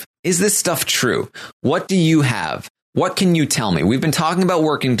Cliff, is this stuff true? What do you have? What can you tell me? We've been talking about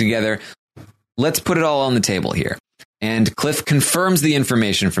working together. Let's put it all on the table here. And Cliff confirms the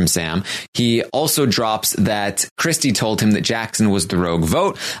information from Sam. He also drops that Christy told him that Jackson was the rogue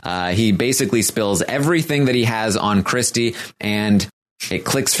vote. He basically spills everything that he has on Christy, and it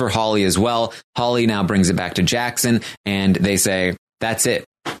clicks for Holly as well. Holly now brings it back to Jackson, and they say, that's it.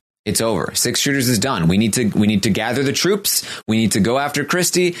 It's over. Six Shooters is done. We need to gather the troops. We need to go after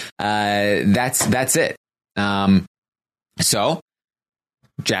Christy. That's it. So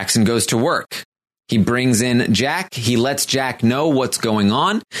Jackson goes to work. He brings in Jack. He lets Jack know what's going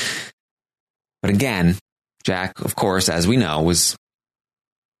on. But again, Jack, of course, as we know, was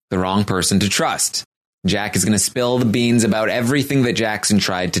the wrong person to trust. Jack is going to spill the beans about everything that Jackson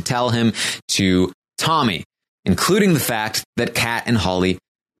tried to tell him to Tommy, including the fact that Kat and Holly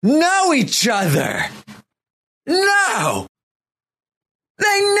know each other. No!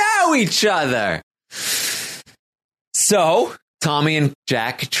 They know each other. So Tommy and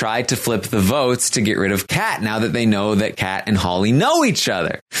Jack tried to flip the votes to get rid of Kat now that they know that Kat and Holly know each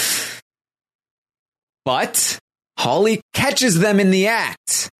other. But Holly catches them in the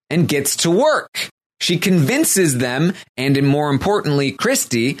act and gets to work. She convinces them, and more importantly,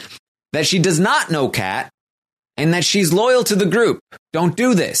 Christy, that she does not know Kat and that she's loyal to the group. Don't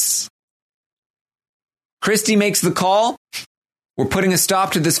do this. Christy makes the call. We're putting a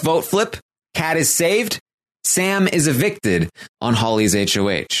stop to this vote flip. Kat is saved. Sam is evicted on Holly's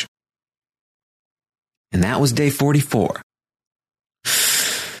HOH. And that was day 44.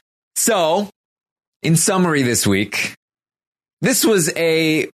 So, in summary this week, this was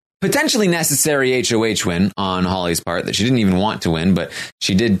a potentially necessary HOH win on Holly's part that she didn't even want to win, but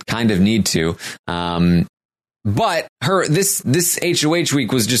she did kind of need to. But this HOH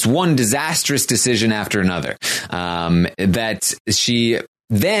week was just one disastrous decision after another. That she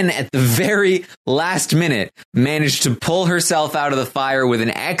then at the very last minute managed to pull herself out of the fire with an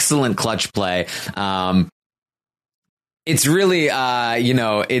excellent clutch play. It's really,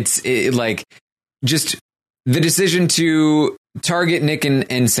 just the decision to target Nick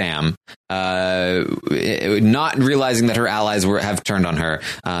and Sam, not realizing that her allies have turned on her.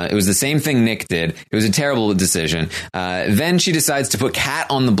 It was the same thing Nick did. It was a terrible decision. Then she decides to put Kat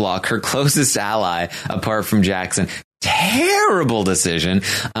on the block, her closest ally apart from Jackson. Terrible decision.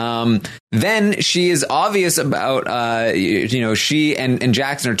 Then she is obvious about, she and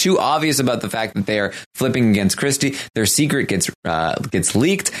Jackson are too obvious about the fact that they are flipping against Christy. Their secret gets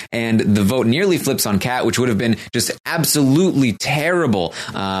leaked, and the vote nearly flips on Kat, which would have been just absolutely terrible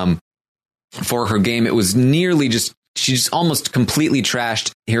for her game. It was nearly she just almost completely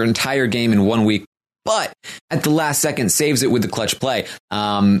trashed her entire game in 1 week. But at the last second, saves it with the clutch play,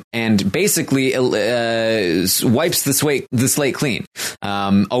 and basically wipes the slate clean.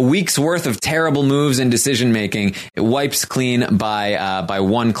 A week's worth of terrible moves and decision making, it wipes clean by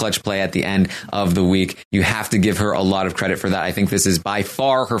one clutch play at the end of the week. You have to give her a lot of credit for that. I think this is by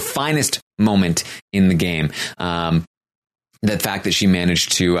far her finest moment in the game. The fact that she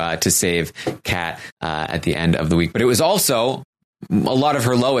managed to save Kat at the end of the week, but it was also a lot of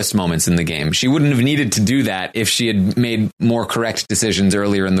her lowest moments in the game. She wouldn't have needed to do that if she had made more correct decisions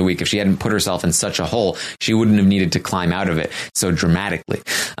earlier in the week. If she hadn't put herself in such a hole, she wouldn't have needed to climb out of it so dramatically.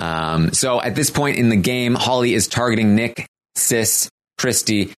 So at this point in the game, Holly is targeting Nick, Sis,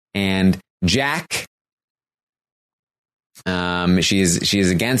 Christy, and Jack. She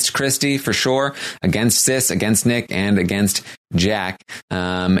is against Christy for sure, against Sis, against Nick, and against Jack.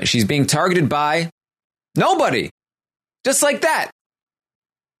 She's being targeted by nobody. Just like that.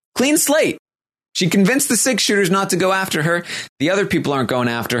 Clean slate. She convinced the Six Shooters not to go after her. The other people aren't going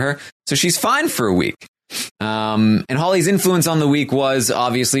after her. So she's fine for a week. And Holly's influence on the week was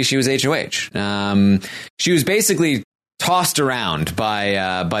obviously she was HOH. She was basically tossed around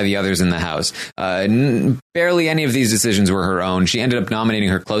by the others in the house. Barely any of these decisions were her own. She ended up nominating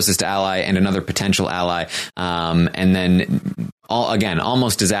her closest ally and another potential ally. And then again,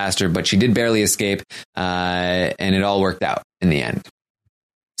 almost disaster, but she did barely escape, and it all worked out in the end.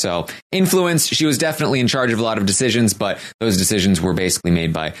 So influence, she was definitely in charge of a lot of decisions, but those decisions were basically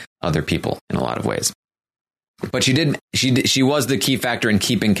made by other people in a lot of ways. But she was the key factor in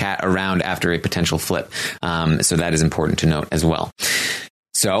keeping Kat around after a potential flip. So that is important to note as well.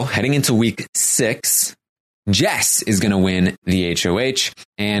 So heading into week 6, Jess is going to win the HOH,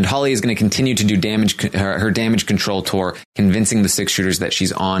 and Holly is going to continue to do her damage control tour, convincing the six shooters that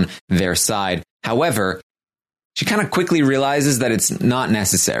she's on their side. However, she kind of quickly realizes that it's not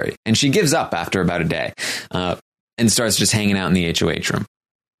necessary, and she gives up after about a day and starts just hanging out in the HOH room.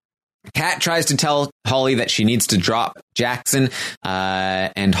 Kat tries to tell Holly that she needs to drop Jackson,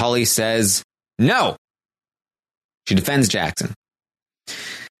 and Holly says no. She defends Jackson.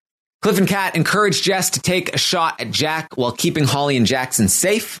 Cliff and Kat encourage Jess to take a shot at Jack while keeping Holly and Jackson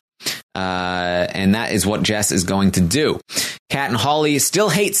safe. And that is what Jess is going to do. Kat and Holly still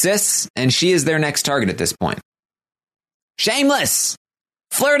hate Sis, and she is their next target at this point. Shameless.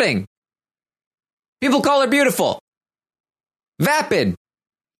 Flirting. People call her beautiful. Vapid.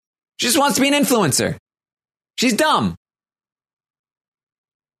 She just wants to be an influencer. She's dumb.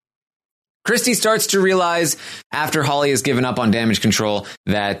 Christy starts to realize after Holly has given up on damage control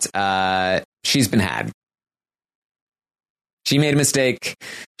that she's been had. She made a mistake.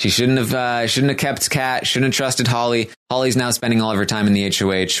 She shouldn't have kept Kat. Shouldn't have trusted Holly. Holly's now spending all of her time in the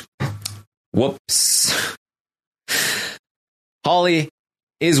HOH. Whoops. Holly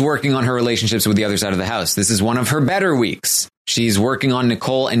is working on her relationships with the other side of the house. This is one of her better weeks. She's working on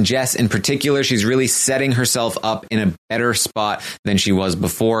Nicole and Jess in particular. She's really setting herself up in a better spot than she was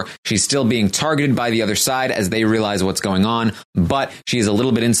before. She's still being targeted by the other side as they realize what's going on, but she is a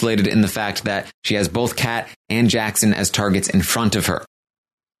little bit insulated in the fact that she has both Kat and Jackson as targets in front of her.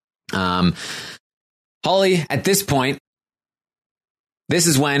 Holly, at this point, this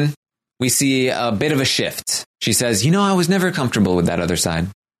is when we see a bit of a shift. She says, I was never comfortable with that other side.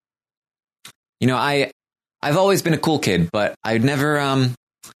 I've always been a cool kid, but I've never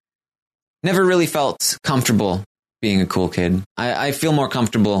really felt comfortable being a cool kid. I feel more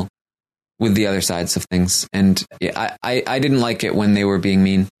comfortable with the other sides of things. And I didn't like it when they were being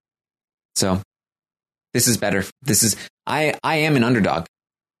mean. So this is better. I am an underdog,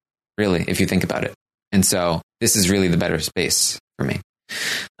 really, if you think about it. And so this is really the better space for me.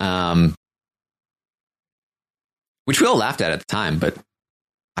 Which we all laughed at the time, but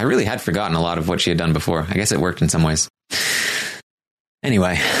I really had forgotten a lot of what she had done before. I guess it worked in some ways.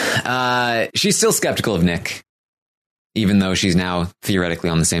 Anyway, she's still skeptical of Nick, even though she's now theoretically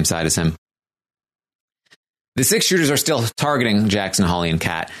on the same side as him. The six shooters are still targeting Jackson, Holly, and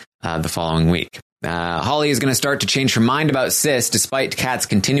Kat the following week. Holly is going to start to change her mind about Sis, despite Kat's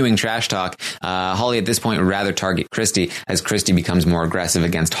continuing trash talk. Holly at this point would rather target Christy, as Christy becomes more aggressive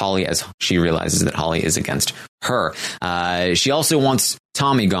against Holly as she realizes that Holly is against her. She also wants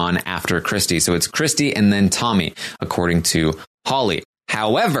Tommy gone after Christy, so it's Christy and then Tommy, according to Holly.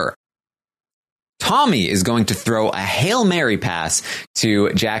 However, Tommy is going to throw a Hail Mary pass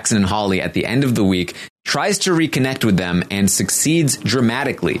to Jackson and Holly at the end of the week, tries to reconnect with them, and succeeds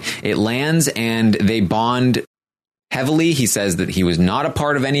dramatically. It lands and they bond heavily. He says that he was not a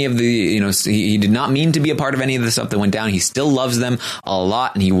part of any of the, he did not mean to be a part of any of the stuff that went down. He still loves them a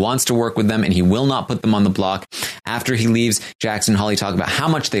lot and he wants to work with them and he will not put them on the block. After he leaves, Jackson and Holly talk about how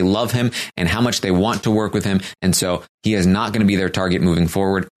much they love him and how much they want to work with him. And so he is not going to be their target moving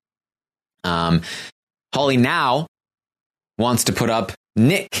forward. Holly now wants to put up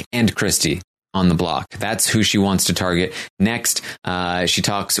Nick and Christy on the block. That's who she wants to target next. She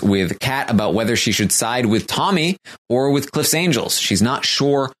talks with Kat about whether she should side with Tommy or with Cliff's Angels. She's not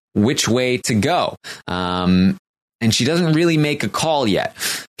sure which way to go. And she doesn't really make a call yet.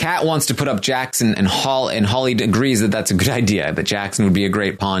 Kat wants to put up Jackson and Holly agrees that that's a good idea, that Jackson would be a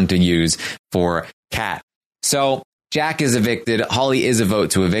great pawn to use for Kat. So Jack is evicted. Holly is a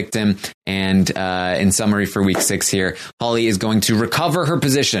vote to evict him. And in summary for week 6 here, Holly is going to recover her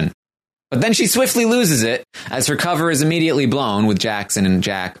position. But then she swiftly loses it as her cover is immediately blown with Jackson and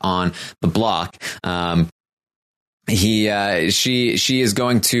Jack on the block. She is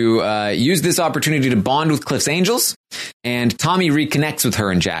going to use this opportunity to bond with Cliff's Angels, and Tommy reconnects with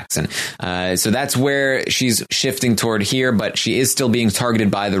her and Jackson. So that's where she's shifting toward here, but she is still being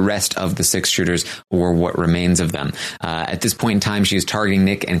targeted by the rest of the six shooters, or what remains of them. At this point in time, she is targeting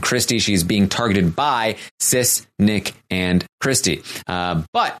Nick and Christy. She's being targeted by Sis, Nick, and Christy.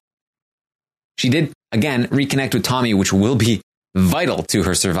 But she did, again, reconnect with Tommy, which will be vital to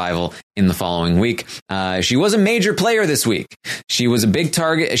her survival in the following week. She was a major player this week. She was a big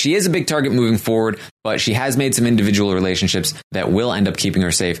target. She is a big target moving forward, but she has made some individual relationships that will end up keeping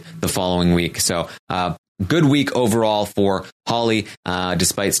her safe the following week. So, good week overall for Holly,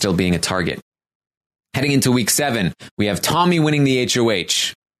 despite still being a target. Heading into week 7, we have Tommy winning the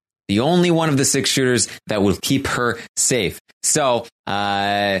HOH. The only one of the six shooters that will keep her safe. So,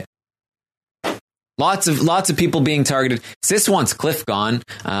 Lots of people being targeted. Sis wants Cliff gone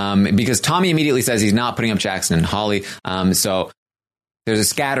because Tommy immediately says he's not putting up Jackson and Holly. So there's a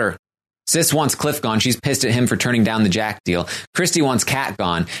scatter. Sis wants Cliff gone. She's pissed at him for turning down the Jack deal. Christy wants Kat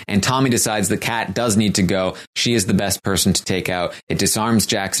gone, and Tommy decides that Kat does need to go. She is the best person to take out. It disarms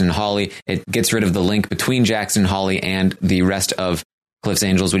Jackson and Holly. It gets rid of the link between Jackson and Holly and the rest of Cliff's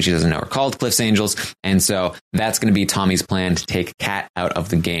Angels, which he doesn't know are called Cliff's Angels. And so that's going to be Tommy's plan to take Kat out of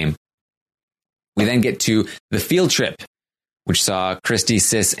the game. We then get to the field trip, which saw Christy,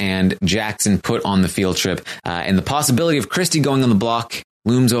 Sis, and Jackson put on the field trip. And the possibility of Christy going on the block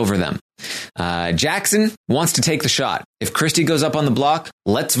looms over them. Jackson wants to take the shot. If Christy goes up on the block,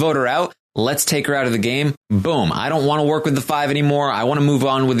 let's vote her out. Let's take her out of the game. Boom. I don't want to work with the 5 anymore. I want to move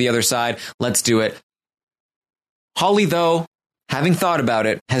on with the other side. Let's do it. Holly, though, having thought about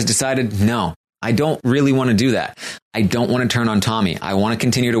it, has decided, no, I don't really want to do that. I don't want to turn on Tommy. I want to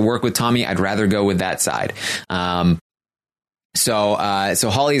continue to work with Tommy. I'd rather go with that side. So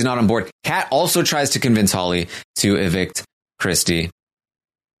Holly is not on board. Kat also tries to convince Holly to evict Christy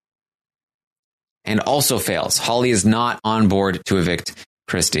and also fails. Holly is not on board to evict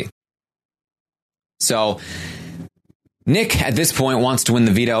Christy. So Nick, at this point, wants to win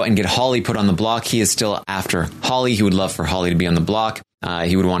the veto and get Holly put on the block. He is still after Holly. He would love for Holly to be on the block.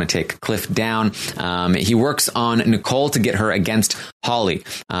 He would want to take Cliff down. He works on Nicole to get her against Holly.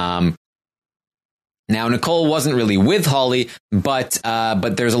 Now, Nicole wasn't really with Holly, but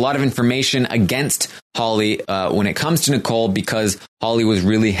there's a lot of information against Holly when it comes to Nicole because Holly was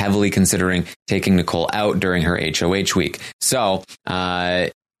really heavily considering taking Nicole out during her HOH week. So,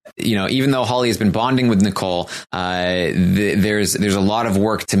 even though Holly has been bonding with Nicole, there's a lot of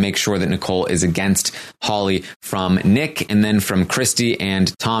work to make sure that Nicole is against Holly from Nick and then from Christy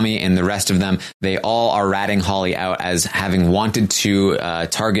and Tommy and the rest of them. They all are ratting Holly out as having wanted to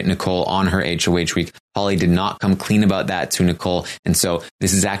target Nicole on her HOH week. Holly did not come clean about that to Nicole. And so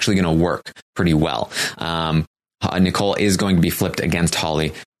this is actually going to work pretty well. Nicole is going to be flipped against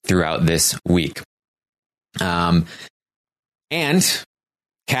Holly throughout this week. And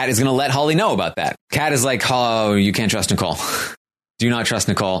Kat is going to let Holly know about that. Kat is like, oh, you can't trust Nicole. Do not trust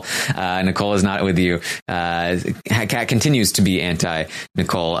Nicole. Nicole is not with you. Kat continues to be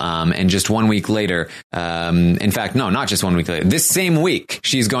anti-Nicole. And just 1 week later, in fact, no, not just 1 week later, this same week,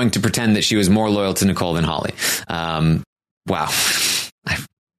 she's going to pretend that she was more loyal to Nicole than Holly. Wow.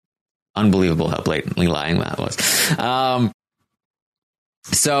 Unbelievable how blatantly lying that was.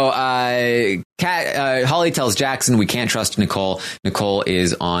 Holly tells Jackson we can't trust Nicole. Nicole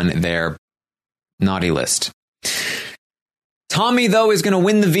is on their naughty list. Tommy, though, is going to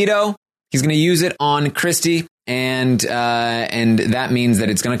win the veto. He's going to use it on Christy, and that means that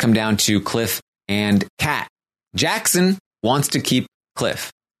it's going to come down to Cliff and Kat. Jackson wants to keep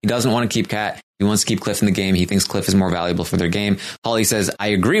Cliff. He doesn't want to keep Kat. He wants to keep Cliff in the game. He thinks Cliff is more valuable for their game. Holly says, I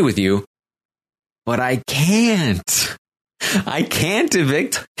agree with you, but I can't. I can't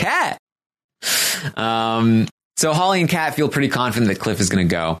evict Kat. So Holly and Kat feel pretty confident that Cliff is going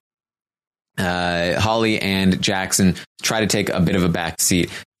to go. Holly and Jackson try to take a bit of a back seat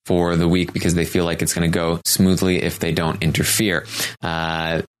for the week because they feel like it's going to go smoothly if they don't interfere.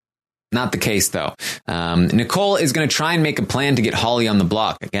 Not the case, though. Nicole is going to try and make a plan to get Holly on the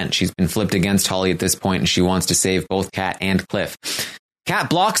block. Again, she's been flipped against Holly at this point, and she wants to save both Kat and Cliff. Kat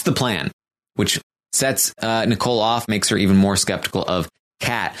blocks the plan, which sets Nicole off, makes her even more skeptical of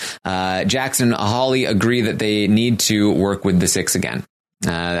Kat. Jackson and Holly agree that they need to work with the 6 again.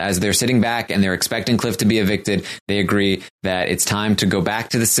 As they're sitting back and they're expecting Cliff to be evicted, they agree that it's time to go back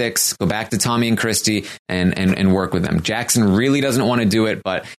to the 6, go back to Tommy and Christy and work with them. Jackson really doesn't want to do it,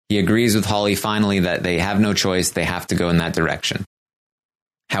 but he agrees with Holly finally that they have no choice. They have to go in that direction.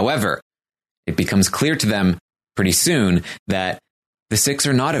 However, it becomes clear to them pretty soon that the 6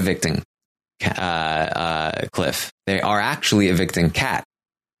 are not evicting Cliff. They are actually evicting Kat,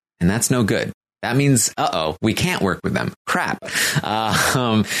 and that's no good. That means, we can't work with them. Crap.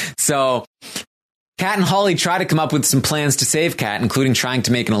 So Kat and Holly try to come up with some plans to save Kat, including trying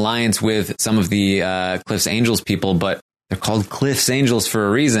to make an alliance with some of the Cliff's Angels people, but they're called Cliff's Angels for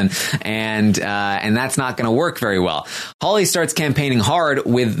a reason, and that's not going to work very well. Holly starts campaigning hard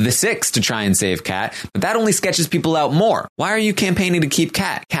with the 6 to try and save Kat, but that only sketches people out more. Why are you campaigning to keep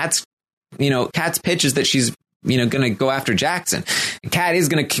Kat? Kat's pitch is that she's going to go after Jackson. Kat is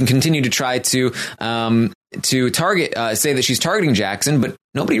going to continue to try to target, say that she's targeting Jackson, but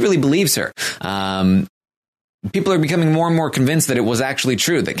nobody really believes her. People are becoming more and more convinced that it was actually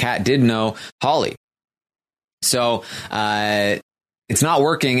true, that Kat did know Holly. So, it's not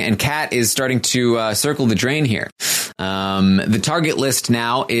working, and Kat is starting to circle the drain here. The target list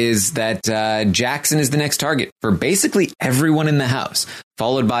now is that Jackson is the next target for basically everyone in the house,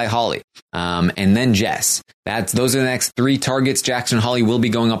 followed by Holly, and then Jess. Those are the next 3 targets. Jackson and Holly will be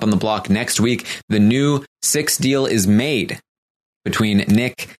going up on the block next week. The new 6 deal is made between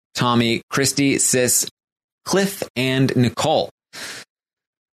Nick, Tommy, Christy, Sis, Cliff, and Nicole.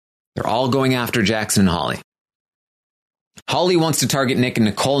 They're all going after Jackson and Holly. Holly wants to target Nick and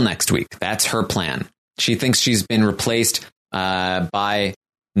Nicole next week. That's her plan. She thinks she's been replaced by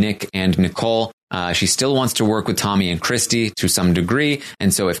Nick and Nicole. She still wants to work with Tommy and Christy to some degree.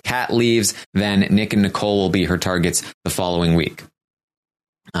 And so if Kat leaves, then Nick and Nicole will be her targets the following week.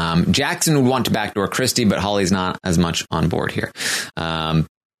 Jackson would want to backdoor Christy, but Holly's not as much on board here.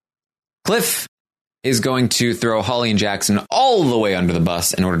 Cliff is going to throw Holly and Jackson all the way under the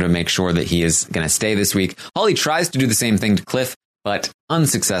bus in order to make sure that he is going to stay this week. Holly tries to do the same thing to Cliff, but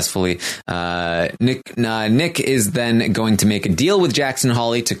unsuccessfully. Nick is then going to make a deal with Jackson and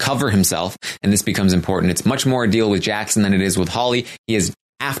Holly to cover himself, and this becomes important. It's much more a deal with Jackson than it is with Holly. He is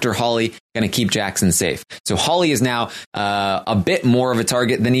after Holly, going to keep Jackson safe. So Holly is now a bit more of a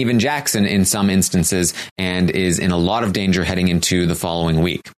target than even Jackson in some instances, and is in a lot of danger heading into the following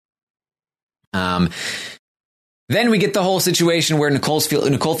week. Then we get the whole situation where Nicole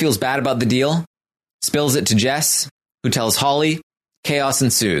feels bad about the deal, spills it to Jess, who tells Holly. Chaos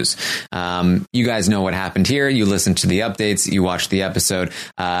ensues. You guys know what happened here. You listened to the updates. You watched the episode.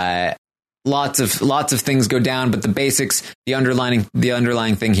 Lots of things go down, but the basics, the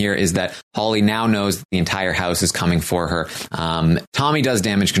underlying thing here is that Holly now knows that the entire house is coming for her. Tommy does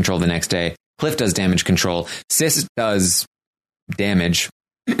damage control the next day. Cliff does damage control. Sis does damage.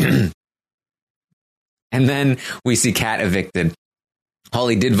 And then we see Kat evicted.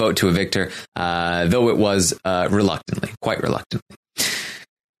 Holly did vote to evict her, though it was quite reluctantly.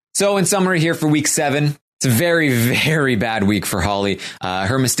 So in summary here for week 7, it's a very, very bad week for Holly.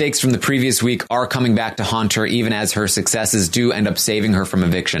 Her mistakes from the previous week are coming back to haunt her, even as her successes do end up saving her from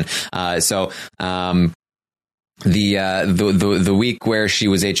eviction. The week where she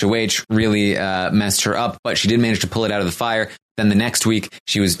was HOH really messed her up, but she did manage to pull it out of the fire. Then the next week,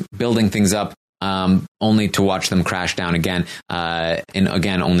 she was building things up, only to watch them crash down again, and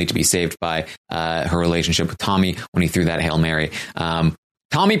again, only to be saved by her relationship with Tommy when he threw that Hail Mary.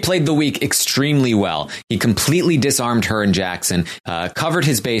 Tommy played the week extremely well. He completely disarmed her and Jackson, covered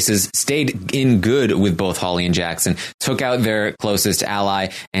his bases, stayed in good with both Holly and Jackson, took out their closest ally,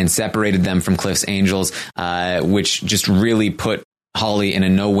 and separated them from Cliff's Angels, which just really put Holly in a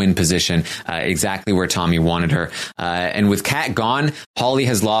no-win position, exactly where Tommy wanted her. And with Kat gone, Holly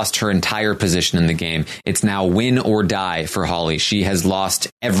has lost her entire position in the game. It's now win or die for Holly. She has lost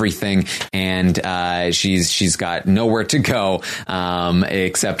everything, and she's got nowhere to go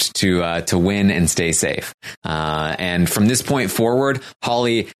except to win and stay safe. And from this point forward,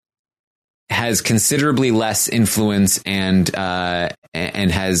 Holly has considerably less influence and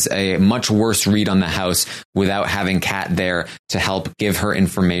has a much worse read on the house without having Kat there to help give her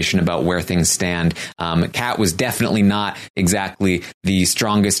information about where things stand. Kat was definitely not exactly the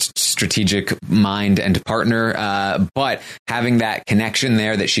strongest strategic mind and partner, but having that connection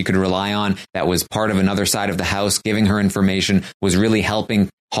there that she could rely on, that was part of another side of the house, giving her information, was really helping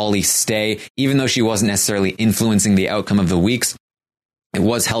Holly stay, even though she wasn't necessarily influencing the outcome of the weeks. It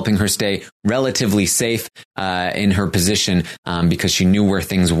was helping her stay relatively safe in her position because she knew where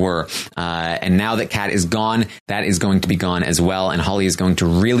things were. And now that Kat is gone, that is going to be gone as well. And Holly is going to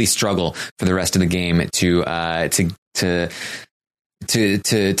really struggle for the rest of the game to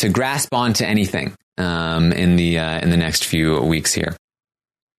grasp onto anything in the next few weeks here.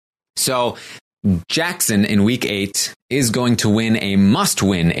 So Jackson in week 8 is going to win a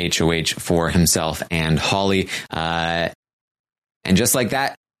must-win HOH for himself and Holly. And just like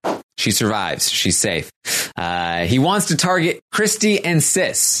that, she survives. She's safe. He wants to target Christy and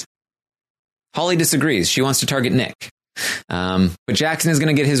Sis. Holly disagrees. She wants to target Nick. But Jackson is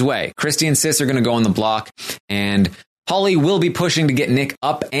going to get his way. Christy and Sis are going to go on the block, and Holly will be pushing to get Nick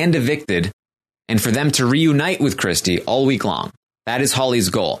up and evicted, and for them to reunite with Christy all week long. That is Holly's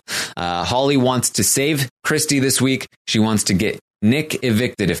goal. Holly wants to save Christy this week. She wants to get Nick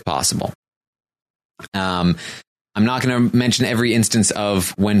evicted if possible. I'm not going to mention every instance of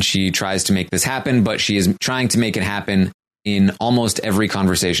when she tries to make this happen, but she is trying to make it happen in almost every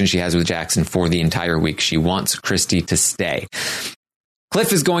conversation she has with Jackson for the entire week. She wants Christy to stay.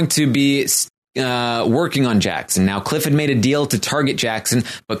 Cliff is going to be working on Jackson. Now, Cliff had made a deal to target Jackson,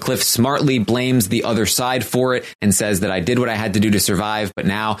 but Cliff smartly blames the other side for it and says that I did what I had to do to survive, but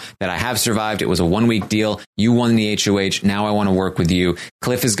now that I have survived, it was a 1-week deal. You won the HOH. Now I want to work with you.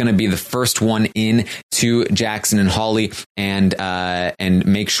 Cliff is going to be the first one in to Jackson and Holly and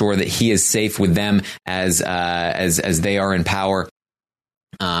make sure that he is safe with them as they are in power.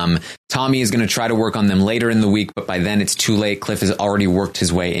 Tommy is going to try to work on them later in the week, but by then it's too late. Cliff has already worked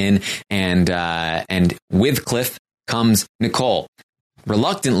his way in, and with Cliff comes Nicole.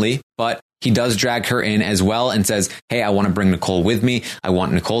 Reluctantly, but he does drag her in as well and says, hey, I want to bring Nicole with me. I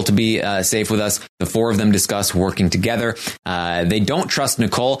want Nicole to be safe with us. The four of them discuss working together. They don't trust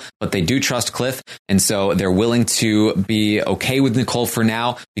Nicole, but they do trust Cliff. And so they're willing to be okay with Nicole for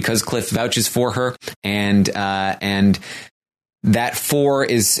now because Cliff vouches for her. And that 4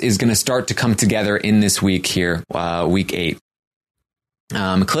 is going to start to come together in this week here, week 8.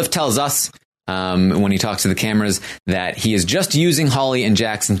 Cliff tells us when he talks to the cameras that he is just using Holly and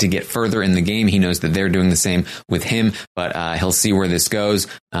Jackson to get further in the game. He knows that they're doing the same with him, but he'll see where this goes.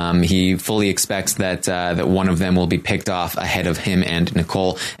 He fully expects that one of them will be picked off ahead of him and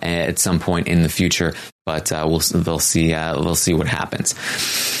Nicole at some point in the future, but they'll see what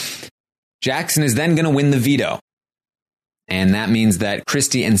happens. Jackson is then going to win the veto. And that means that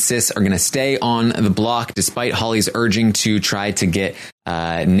Christy and Sis are going to stay on the block despite Holly's urging to try to get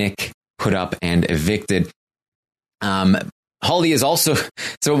Nick put up and evicted. Holly is also...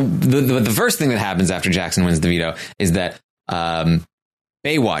 So the first thing that happens after Jackson wins the veto is that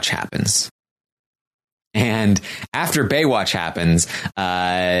Baywatch happens. And after Baywatch happens,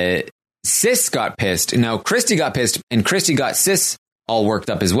 Sis got pissed. Now, Christy got pissed, and Christy got Sis all worked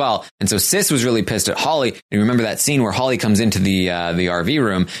up as well. And so Sis was really pissed at Holly. And you remember that scene where Holly comes into the RV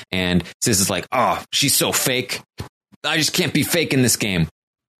room and Sis is like, oh, she's so fake. I just can't be fake in this game.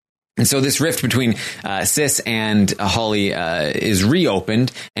 And so this rift between Sis and Holly is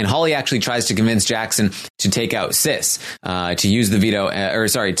reopened, and Holly actually tries to convince Jackson to take out Sis, to use the veto,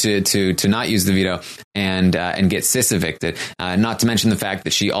 to not use the veto and get Sis evicted. Not to mention the fact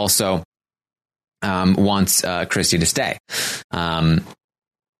that she also wants Christy to stay.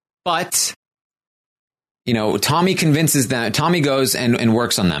 But, you know, Tommy convinces them. Tommy goes and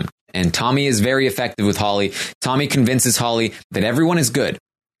works on them. And Tommy is very effective with Holly. Tommy convinces Holly that everyone is good.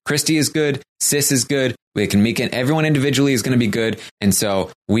 Christy is good. Sis is good. We can make it. Everyone individually is going to be good. And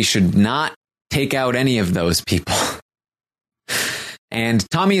so we should not take out any of those people. And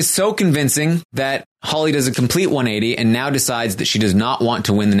Tommy is so convincing that Holly does a complete 180 and now decides that she does not want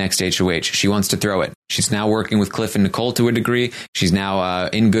to win the next HOH. She wants to throw it. She's now working with Cliff and Nicole to a degree. She's now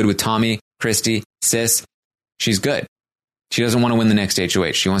in good with Tommy, Christy, Sis. She's good. She doesn't want to win the next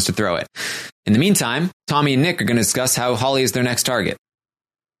HOH. She wants to throw it. In the meantime, Tommy and Nick are going to discuss how Holly is their next target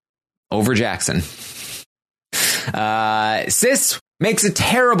over Jackson. Sis makes a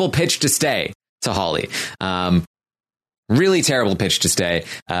terrible pitch to stay to Holly. Really terrible pitch to stay.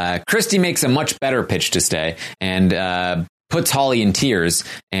 Christy makes a much better pitch to stay and puts Holly in tears,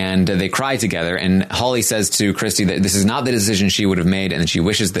 and they cry together. And Holly says to Christy that this is not the decision she would have made and that she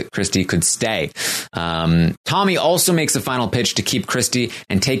wishes that Christy could stay. Tommy also makes a final pitch to keep Christy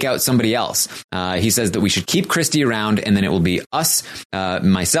and take out somebody else. He says that we should keep Christy around, and then it will be us,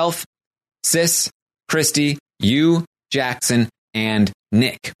 myself, Sis, Christy, you, Jackson, and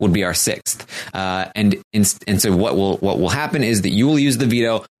Nick would be our 6th. And so what will happen is that you will use the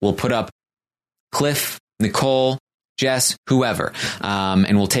veto. We'll put up Cliff, Nicole, Jess, whoever,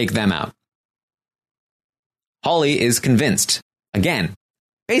 and we'll take them out. Holly is convinced. Again,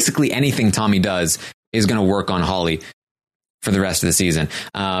 basically anything Tommy does is going to work on Holly for the rest of the season.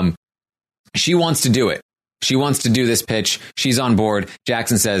 She wants to do it. She wants to do this pitch. She's on board.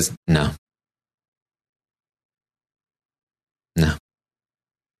 Jackson says, no. No.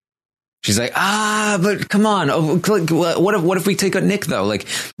 She's like, but come on. What if we take out Nick, though? Like,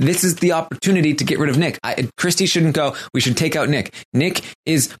 this is the opportunity to get rid of Nick. Christy shouldn't go. We should take out Nick. Nick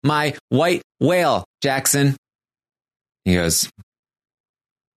is my white whale, Jackson. He goes,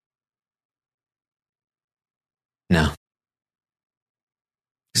 no.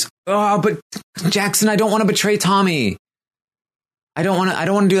 He's, but Jackson, I don't want to betray Tommy. I don't want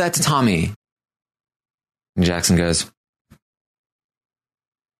to do that to Tommy. And Jackson goes,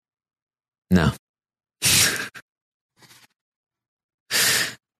 no.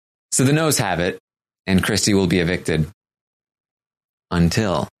 So the no's have it, and Christy will be evicted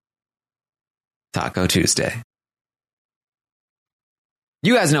until Taco Tuesday.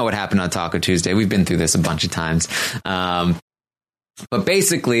 You guys know what happened on Taco Tuesday. We've been through this a bunch of times. But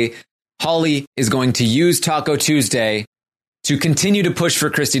basically, Holly is going to use Taco Tuesday to continue to push for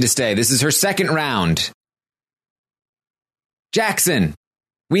Christy to stay. This is her second round. Jackson,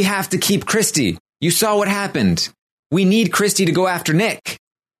 we have to keep Christy. You saw what happened. We need Christy to go after Nick.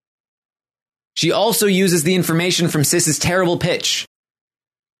 She also uses the information from Sis's terrible pitch.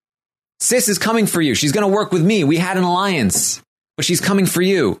 Sis is coming for you. She's going to work with me. We had an alliance, but she's coming for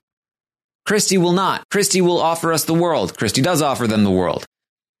you. Christy will not. Christy will offer us the world. Christy does offer them the world.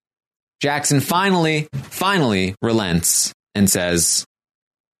 Jackson finally relents and says,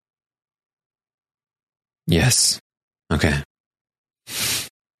 yes. Okay.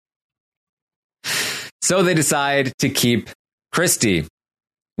 So they decide to keep Christy,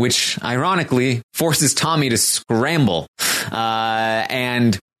 which ironically forces Tommy to scramble.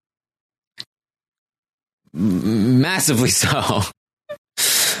 And massively so.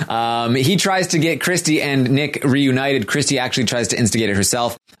 He tries to get Christy and Nick reunited. Christy actually tries to instigate it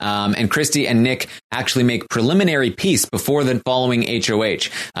herself. And Christy and Nick actually make preliminary peace before the following HOH.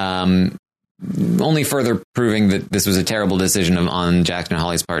 Only further proving that this was a terrible decision on Jackson and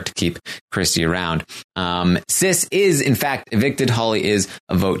Holly's part to keep Christy around. Sis is, in fact, evicted. Holly is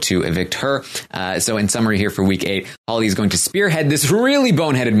a vote to evict her. So in summary here for week 8, Holly is going to spearhead this really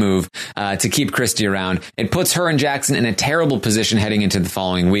boneheaded move to keep Christy around. It puts her and Jackson in a terrible position heading into the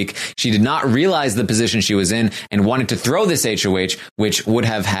following week. She did not realize the position she was in and wanted to throw this HOH, which would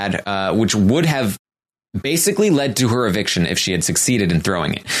have basically led to her eviction if she had succeeded in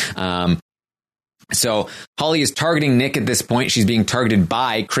throwing it. So Holly is targeting Nick at this point. She's being targeted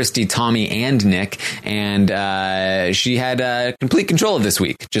by Christy, Tommy, and Nick. And she had complete control of this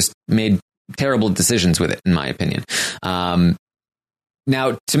week. Just made terrible decisions with it, in my opinion. Now,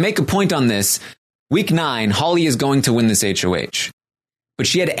 to make a point on this, week 9, Holly is going to win this HOH. But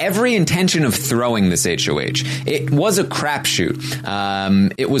she had every intention of throwing this HOH. It was a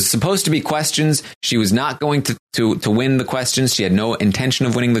crapshoot. It was supposed to be questions. She was not going to win the questions. She had no intention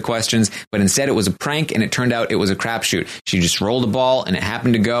of winning the questions, but instead it was a prank, and it turned out it was a crapshoot. She just rolled a ball, and it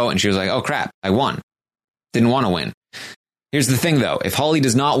happened to go, and she was like, oh crap, I won. Didn't want to win. Here's the thing, though. If Holly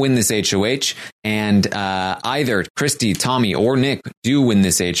does not win this HOH, and either Christy, Tommy, or Nick do win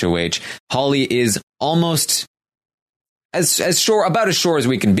this HOH, Holly is almost as sure as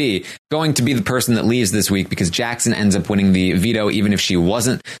we can be, going to be the person that leaves this week, because Jackson ends up winning the veto. Even if she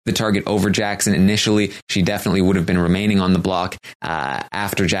wasn't the target over Jackson initially, she definitely would have been remaining on the block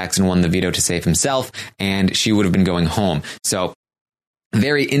after Jackson won the veto to save himself, and she would have been going home. So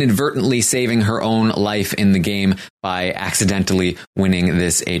very inadvertently saving her own life in the game by accidentally winning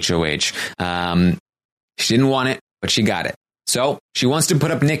this HOH. She didn't want it, but she got it. So she wants to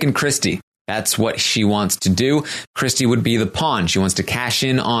put up Nick and Christy. That's what she wants to do. Christy would be the pawn. She wants to cash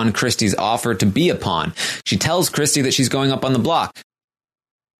in on Christy's offer to be a pawn. She tells Christy that she's going up on the block.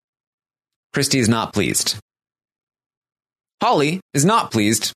 Christy is not pleased. Holly is not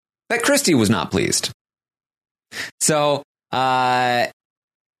pleased that Christy was not pleased. So, that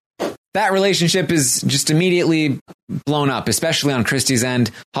relationship is just immediately blown up, especially on Christy's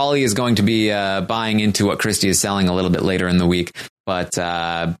end. Holly is going to be buying into what Christy is selling a little bit later in the week, but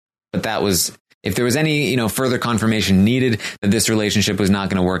that was, if there was any, further confirmation needed that this relationship was not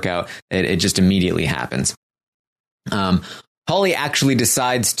going to work out, it just immediately happens. Holly actually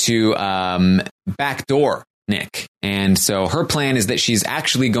decides to backdoor Nick. And so her plan is that she's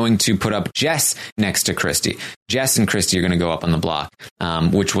actually going to put up Jess next to Christy. Jess and Christy are going to go up on the block,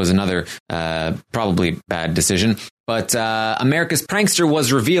 which was another probably bad decision. But America's Prankster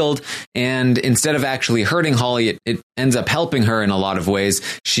was revealed, and instead of actually hurting Holly, it ends up helping her in a lot of ways.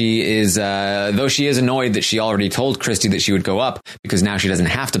 She is, though she is annoyed that she already told Christy that she would go up, because now she doesn't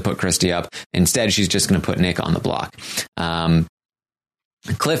have to put Christy up. Instead, she's just going to put Nick on the block.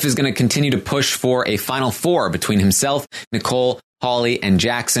 Cliff is going to continue to push for a final 4 between himself, Nicole, Holly, and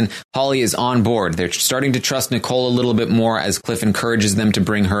Jackson. Holly is on board. They're starting to trust Nicole a little bit more as Cliff encourages them to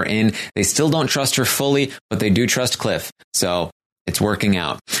bring her in. They still don't trust her fully, but they do trust Cliff. So it's working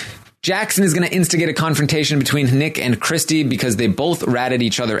out. Jackson is going to instigate a confrontation between Nick and Christy, because they both ratted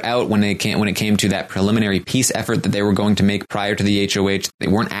each other out when it came to that preliminary peace effort that they were going to make prior to the HOH. They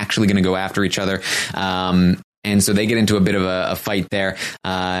weren't actually going to go after each other. And so they get into a bit of a fight there,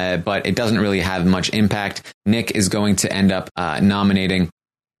 but it doesn't really have much impact. Nick is going to end up nominating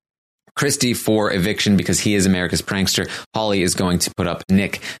Christy for eviction because he is America's Prankster. Holly is going to put up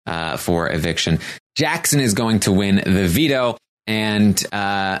Nick for eviction. Jackson is going to win the veto, and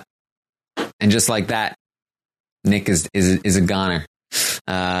just like that, Nick is a goner.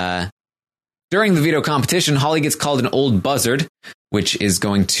 During the veto competition, Holly gets called an old buzzard, which is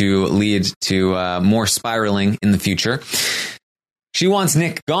going to lead to more spiraling in the future. She wants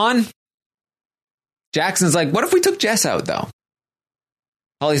Nick gone. Jackson's like, what if we took Jess out, though?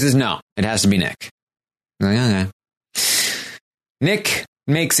 Holly says, no, it has to be Nick. I'm like, okay. Nick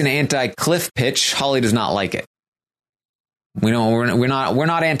makes an anti-Cliff pitch. Holly does not like it. We're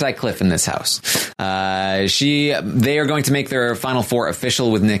not anti-Cliff in this house. They are going to make their final four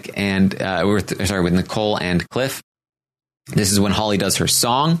official with with Nicole and Cliff. This is when Holly does her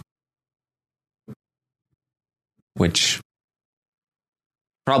song, which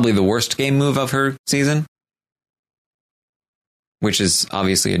probably the worst game move of her season, which is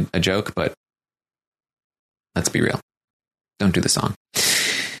obviously a joke, but let's be real. Don't do the song.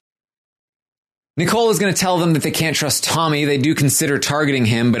 Nicole is going to tell them that they can't trust Tommy. They do consider targeting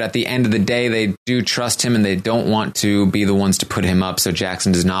him, but at the end of the day, they do trust him and they don't want to be the ones to put him up. So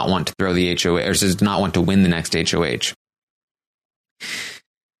Jackson does not want to throw the HOH, or does not want to win the next HOH.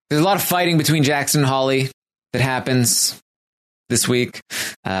 There's a lot of fighting between Jackson and Holly that happens this week.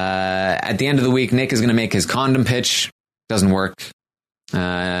 At the end of the week, Nick is going to make his condom pitch. Doesn't work.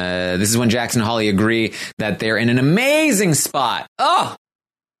 This is when Jackson and Holly agree that they're in an amazing spot. Oh!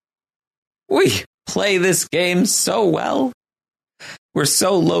 We play this game so well. We're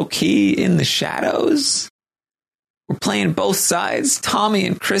so low-key in the shadows. We're playing both sides. Tommy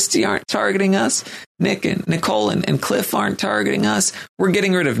and Christy aren't targeting us. Nick and Nicole and Cliff aren't targeting us. We're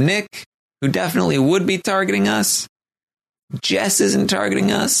getting rid of Nick, who definitely would be targeting us. Jess isn't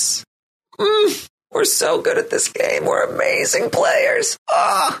targeting us. We're so good at this game. We're amazing players.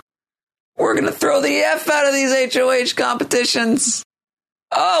 We're going to throw the F out of these HOH competitions.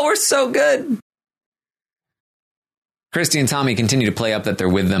 Oh, we're so good. Christy and Tommy continue to play up that they're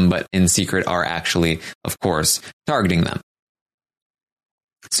with them, but in secret are actually, of course, targeting them.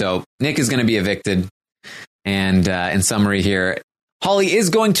 So Nick is going to be evicted. And in summary here, Holly is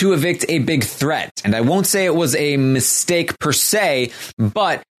going to evict a big threat. And I won't say it was a mistake per se,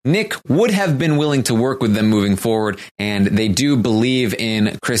 but Nick would have been willing to work with them moving forward, and they do believe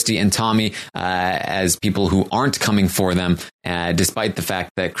in Christy and Tommy as people who aren't coming for them, despite the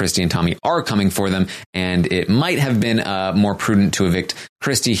fact that Christy and Tommy are coming for them, and it might have been more prudent to evict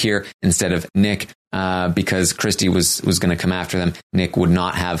Christy here instead of Nick, because Christy was going to come after them. Nick would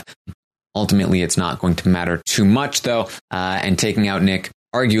not have. Ultimately, it's not going to matter too much, though, and taking out Nick,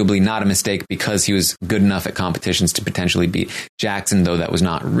 arguably not a mistake because he was good enough at competitions to potentially beat Jackson, though that was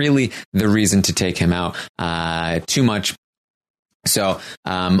not really the reason to take him out too much. So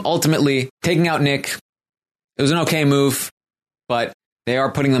ultimately, taking out Nick, it was an okay move, but they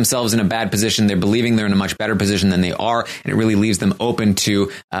are putting themselves in a bad position. They're believing they're in a much better position than they are, and it really leaves them open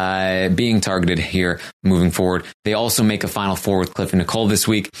to being targeted here moving forward. They also make a final four with Cliff and Nicole this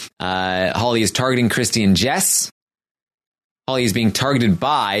week. Holly is targeting Christy and Jess. Holly is being targeted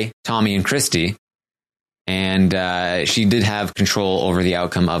by Tommy and Christy, and she did have control over the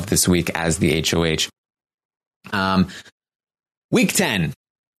outcome of this week as the HOH. Week 10.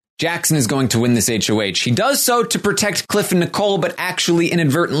 Jackson is going to win this HOH. He does so to protect Cliff and Nicole, but actually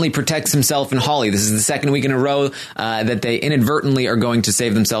inadvertently protects himself and Holly. This is the second week in a row that they inadvertently are going to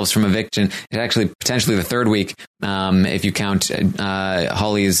save themselves from eviction. It's actually potentially the third week, if you count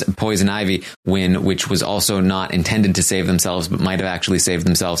Holly's Poison Ivy win, which was also not intended to save themselves, but might have actually saved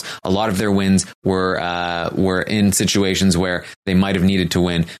themselves. A lot of their wins were in situations where they might have needed to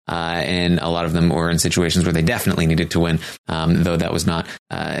win, and a lot of them were in situations where they definitely needed to win, though that was not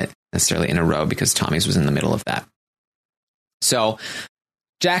necessarily in a row because Tommy's was in the middle of that. So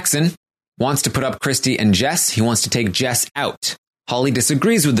Jackson wants to put up Christy and Jess. He wants to take Jess out. Holly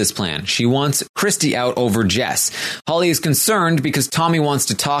disagrees with this plan. She wants Christy out over Jess. Holly is concerned because Tommy wants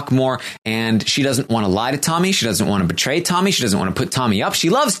to talk more, and she doesn't want to lie to Tommy. She doesn't want to betray Tommy. She doesn't want to put Tommy up. She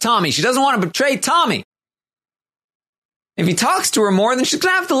loves Tommy. She doesn't want to betray Tommy. If he talks to her more, then she's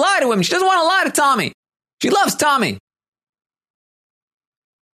going to have to lie to him. She doesn't want to lie to Tommy. She loves Tommy.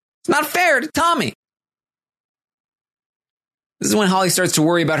 It's not fair to Tommy. This is when Holly starts to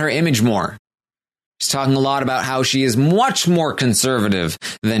worry about her image more. She's talking a lot about how she is much more conservative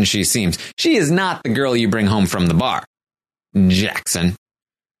than she seems. She is not the girl you bring home from the bar. Jackson.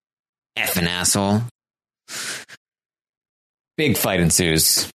 Effing asshole. Big fight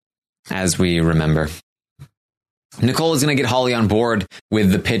ensues, as we remember. Nicole is going to get Holly on board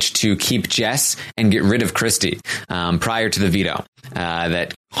with the pitch to keep Jess and get rid of Christy prior to the veto.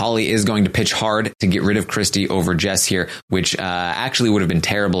 That Holly is going to pitch hard to get rid of Christy over Jess here, which actually would have been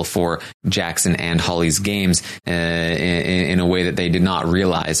terrible for Jackson and Holly's games in a way that they did not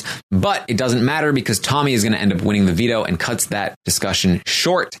realize. But it doesn't matter because Tommy is going to end up winning the veto and cuts that discussion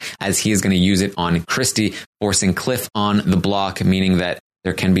short as he is going to use it on Christy, forcing Cliff on the block, meaning that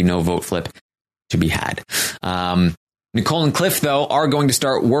there can be no vote flip to be had. Nicole and Cliff, though, are going to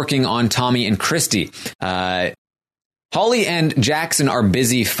start working on Tommy and Christy. Holly and Jackson are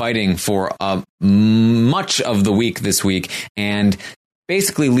busy fighting for much of the week this week and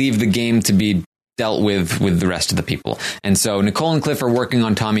basically leave the game to be dealt with the rest of the people. And so Nicole and Cliff are working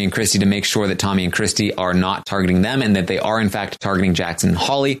on Tommy and Christy to make sure that Tommy and Christy are not targeting them and that they are in fact targeting Jackson and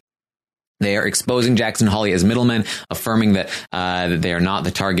Holly. They are exposing Jackson and Holly as middlemen, affirming that they are not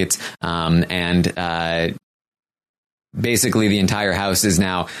the targets, and basically the entire house is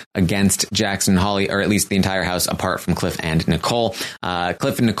now against Jackson and Holly, or at least the entire house apart from Cliff and Nicole.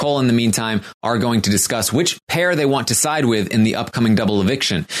 Cliff and Nicole, in the meantime, are going to discuss which pair they want to side with in the upcoming double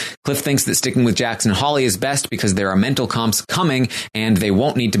eviction. Cliff thinks that sticking with Jackson and Holly is best because there are mental comps coming and they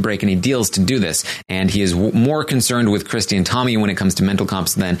won't need to break any deals to do this. And he is more concerned with Christy and Tommy when it comes to mental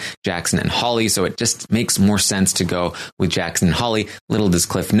comps than Jackson and Holly. So it just makes more sense to go with Jackson and Holly. Little does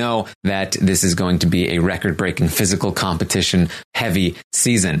Cliff know that this is going to be a record-breaking physical competition heavy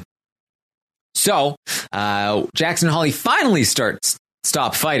season. So Jackson and Holly finally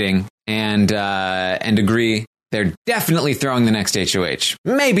stop fighting and agree they're definitely throwing the next HOH,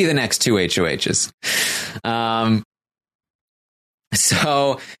 maybe the next 2 HOHs.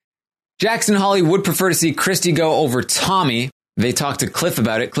 So Jackson and Holly would prefer to see Christy go over Tommy. They talked to Cliff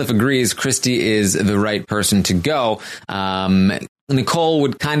about it. Cliff agrees Christy is the right person to go. Nicole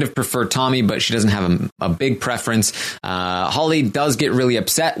would kind of prefer Tommy, but she doesn't have a big preference. Holly does get really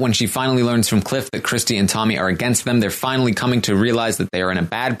upset when she finally learns from Cliff that Christy and Tommy are against them. They're finally coming to realize that they are in a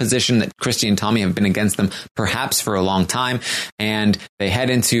bad position, that Christy and Tommy have been against them perhaps for a long time. And they head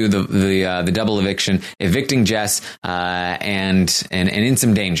into the double eviction, evicting Jess and in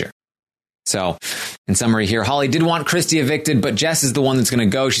some danger. So, in summary here, Holly did want Christy evicted, but Jess is the one that's going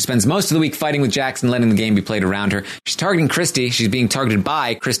to go. She spends most of the week fighting with Jackson, letting the game be played around her. She's targeting Christy. She's being targeted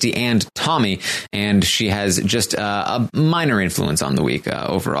by Christy and Tommy, and she has just a minor influence on the week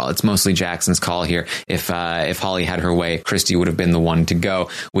overall. It's mostly Jackson's call here. If Holly had her way, Christy would have been the one to go,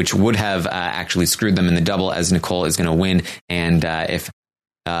 which would have actually screwed them in the double, as Nicole is going to win. And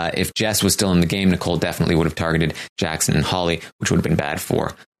if Jess was still in the game, Nicole definitely would have targeted Jackson and Holly, which would have been bad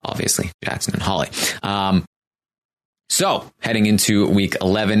for, obviously, Jackson and Holly. So, heading into week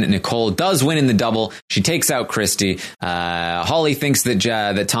 11, Nicole does win in the double. She takes out Christy. Holly thinks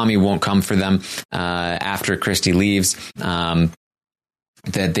that Tommy won't come for them after Christy leaves. That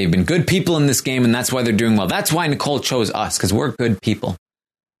they've been good people in this game, and that's why they're doing well. That's why Nicole chose us, because we're good people.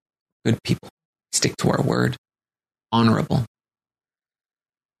 Good people. Stick to our word. Honorable.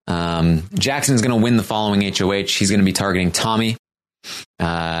 Jackson's going to win the following HOH. He's going to be targeting Tommy.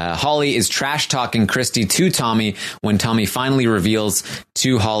 Holly is trash talking Christy to Tommy when Tommy finally reveals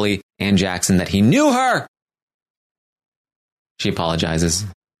to Holly and Jackson that he knew her. She apologizes.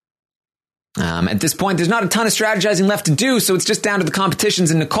 At this point, there's not a ton of strategizing left to do, so it's just down to the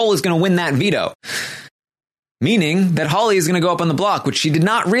competitions, and Nicole is going to win that veto. Meaning that Holly is going to go up on the block, which she did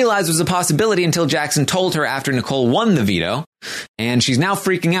not realize was a possibility until Jackson told her after Nicole won the veto, and she's now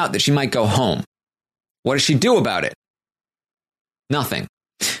freaking out that she might go home. What does she do about it? Nothing.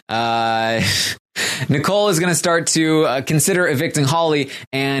 Nicole is going to start to consider evicting Holly,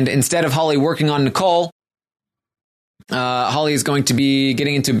 and instead of Holly working on Nicole, Holly is going to be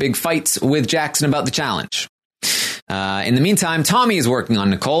getting into big fights with Jackson about the challenge. In the meantime, Tommy is working on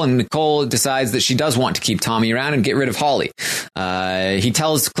Nicole, and Nicole decides that she does want to keep Tommy around and get rid of Holly. He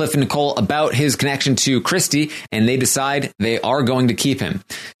tells Cliff and Nicole about his connection to Christy, and they decide they are going to keep him.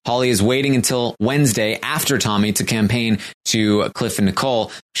 Holly is waiting until Wednesday after Tommy to campaign to Cliff and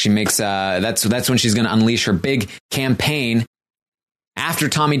Nicole. She makes that's when she's going to unleash her big campaign. After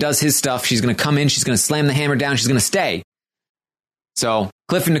Tommy does his stuff, she's going to come in, she's going to slam the hammer down, she's going to stay. So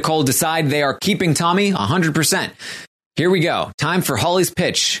Cliff and Nicole decide they are keeping Tommy 100%. Here we go. Time for Holly's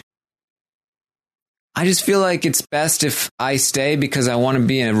pitch. I just feel like it's best if I stay because I want to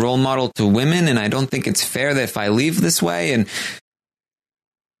be a role model to women, and I don't think it's fair that if I leave this way, and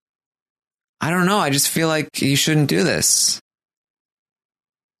I don't know, I just feel like you shouldn't do this.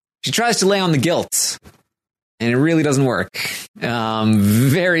 She tries to lay on the guilt, and it really doesn't work.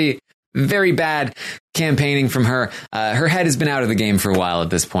 Very, very bad campaigning from her. Her head has been out of the game for a while at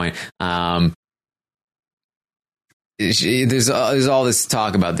this point. There's all this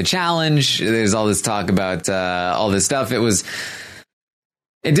talk about the challenge. There's all this talk about all this stuff. It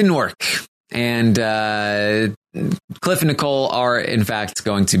didn't work. And Cliff and Nicole are, in fact,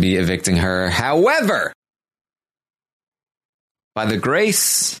 going to be evicting her. However, by the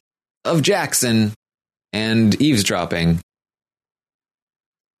grace of Jackson and eavesdropping,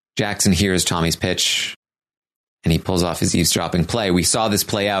 Jackson hears Tommy's pitch, and he pulls off his eavesdropping play. We saw this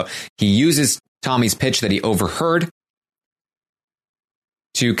play out. He uses Tommy's pitch that he overheard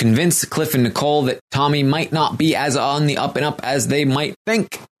to convince Cliff and Nicole that Tommy might not be as on the up and up as they might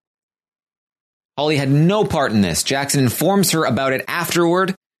think. Holly had no part in this. Jackson informs her about it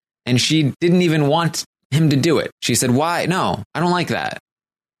afterward, and she didn't even want him to do it. She said, "Why? No, I don't like that.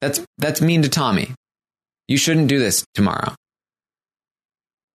 That's mean to Tommy. You shouldn't do this tomorrow."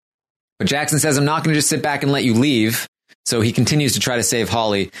 But Jackson says, "I'm not going to just sit back and let you leave." So he continues to try to save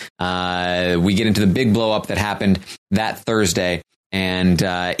Holly. We get into the big blow up that happened that Thursday. And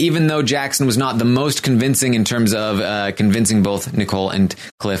even though Jackson was not the most convincing in terms of convincing both Nicole and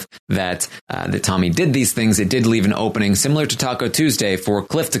Cliff that Tommy did these things, it did leave an opening similar to Taco Tuesday for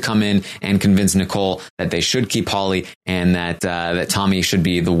Cliff to come in and convince Nicole that they should keep Holly and that Tommy should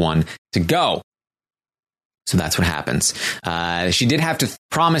be the one to go. So that's what happens. She did have to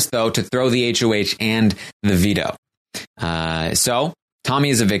promise, though, to throw the HOH and the veto. So Tommy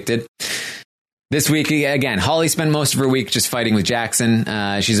is evicted. This week, again, Holly spent most of her week just fighting with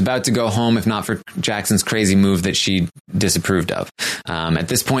Jackson. She's about to go home, if not for Jackson's crazy move that she disapproved of. At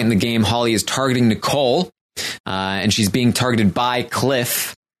this point in the game, Holly is targeting Nicole, and she's being targeted by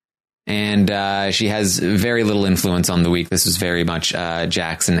Cliff. And she has very little influence on the week. This is very much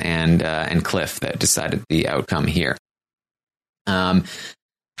Jackson and Cliff that decided the outcome here.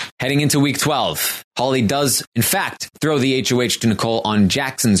 Heading into week 12, Holly does, in fact, throw the HOH to Nicole on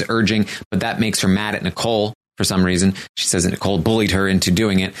Jackson's urging, but that makes her mad at Nicole for some reason. She says that Nicole bullied her into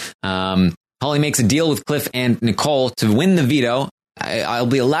doing it. Holly makes a deal with Cliff and Nicole to win the veto. I'll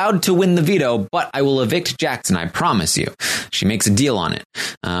be allowed to win the veto, but I will evict Jackson, I promise you. She makes a deal on it.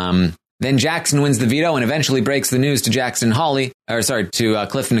 Then Jackson wins the veto and eventually breaks the news to to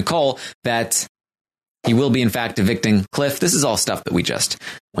Cliff and Nicole that he will be, in fact, evicting Cliff. This is all stuff that we just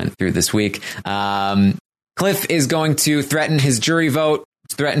went through this week. Cliff is going to threaten his jury vote,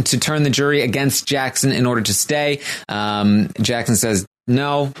 threaten to turn the jury against Jackson in order to stay. Jackson says,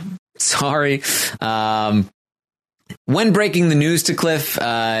 "No, sorry." When breaking the news to Cliff,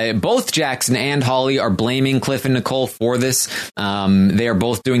 both Jackson and Holly are blaming Cliff and Nicole for this. They are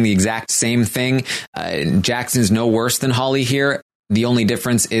both doing the exact same thing. Jackson's no worse than Holly here. The only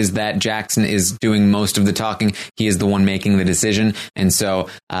difference is that Jackson is doing most of the talking. He is the one making the decision. And so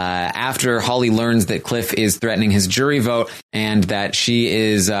after Holly learns that Cliff is threatening his jury vote and that she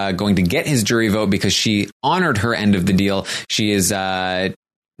is going to get his jury vote because she honored her end of the deal, she is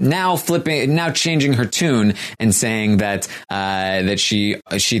now changing her tune and saying that she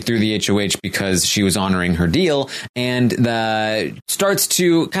threw the HOH because she was honoring her deal, and starts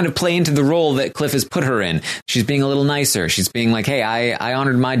to kind of play into the role that Cliff has put her in. She's being a little nicer. She's being like, "Hey, I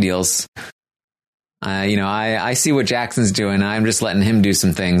honored my deals. I see what Jackson's doing. I'm just letting him do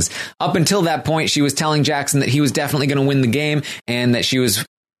some things." Up until that point, she was telling Jackson that he was definitely going to win the game and that she was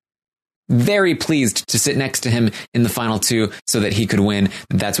very pleased to sit next to him in the final two so that he could win.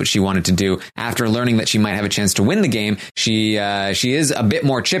 That's what she wanted to do. After learning that she might have a chance to win the game, she is a bit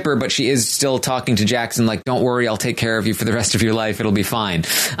more chipper, but she is still talking to Jackson like, "Don't worry, I'll take care of you for the rest of your life. It'll be fine."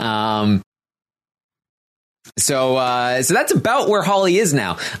 So that's about where Holly is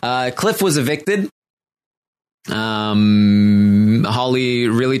now. Cliff was evicted. Holly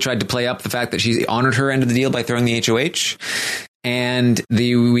really tried to play up the fact that she honored her end of the deal by throwing the HOH. And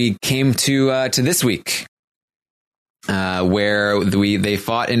we came to this week, where they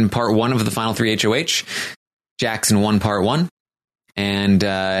fought in part one of the final three HOH. Jackson won part one. And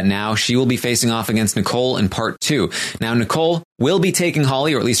now she will be facing off against Nicole in part two. Now, Nicole will be taking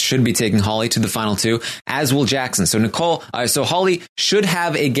Holly, or at least should be taking Holly to the final two, as will Jackson. So Holly should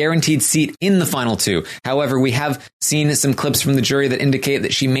have a guaranteed seat in the final two. However, we have seen some clips from the jury that indicate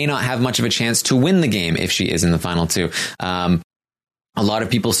that she may not have much of a chance to win the game if she is in the final two. A lot of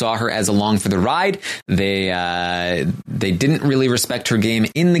people saw her as along for the ride. They didn't really respect her game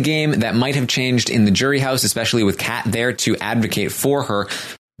in the game. That might have changed in the jury house, especially with Kat there to advocate for her.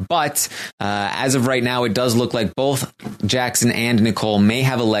 But as of right now, it does look like both Jackson and Nicole may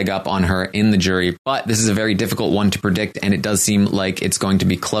have a leg up on her in the jury. But this is a very difficult one to predict, and it does seem like it's going to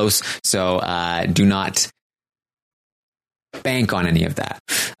be close. So do not bank on any of that.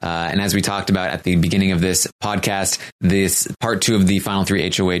 And as we talked about at the beginning of this podcast, this part two of the final three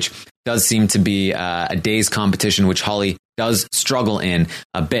HOH does seem to be a day's competition, which Holly does struggle in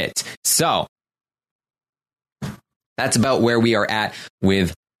a bit. So that's about where we are at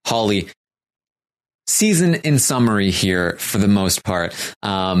with Holly. Season in summary here for the most part.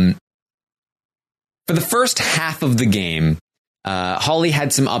 For the first half of the game, Holly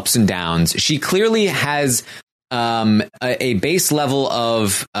had some ups and downs. She clearly has a base level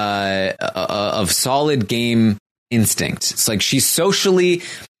of solid game instinct. It's like she's socially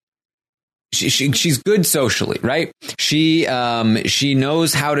she's good socially, right? She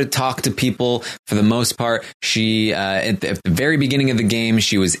knows how to talk to people for the most part. She at the very beginning of the game,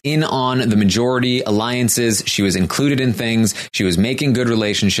 she was in on the majority alliances. She was included in things. She was making good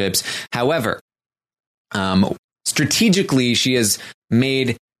relationships. However, strategically, she has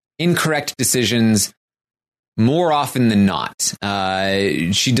made incorrect decisions more often than not.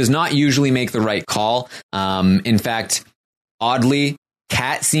 She does not usually make the right call. In fact, oddly,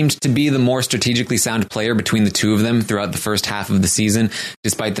 Kat seemed to be the more strategically sound player between the two of them throughout the first half of the season,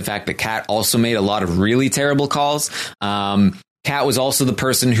 despite the fact that Kat also made a lot of really terrible calls. Kat was also the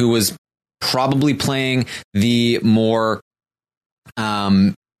person who was probably playing the more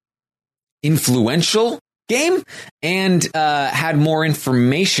influential game and had more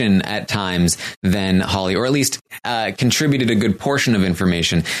information at times than Holly, or at least contributed a good portion of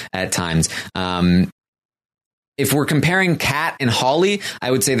information at times. If we're comparing Kat and Holly, I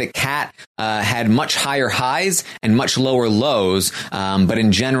would say that Kat had much higher highs and much lower lows. But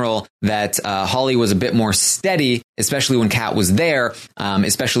in general, that Holly was a bit more steady, especially when Kat was there,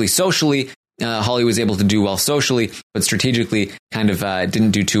 especially socially. Holly was able to do well socially, but strategically kind of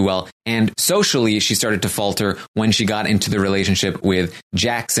didn't do too well. And socially, she started to falter when she got into the relationship with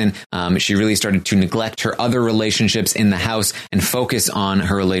Jackson. She really started to neglect her other relationships in the house and focus on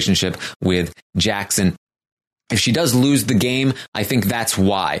her relationship with Jackson. If she does lose the game, I think that's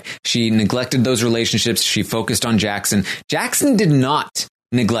why. She neglected those relationships. She focused on Jackson. Jackson did not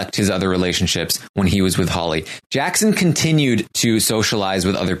neglect his other relationships when he was with Holly. Jackson continued to socialize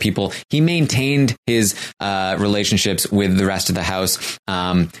with other people. He maintained his relationships with the rest of the house.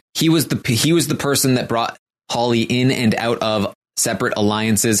 He was the person that brought Holly in and out of separate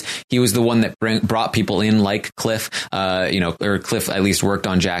alliances. He was the one that brought people in, like Cliff, or Cliff at least worked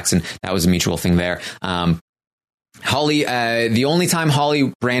on Jackson. That was a mutual thing there. Holly, the only time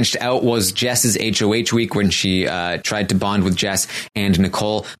Holly branched out was Jess's HOH week when she tried to bond with Jess and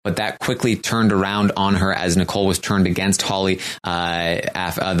Nicole, but that quickly turned around on her as Nicole was turned against Holly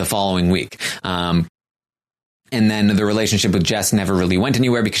the following week. And then the relationship with Jess never really went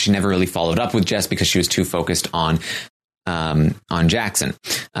anywhere because she never really followed up with Jess because she was too focused on Jackson.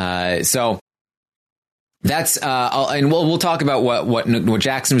 So that's and we'll talk about what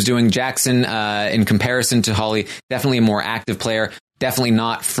Jackson was doing. Jackson, in comparison to Holly, definitely a more active player, definitely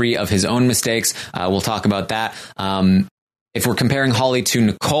not free of his own mistakes. We'll talk about that. If we're comparing Holly to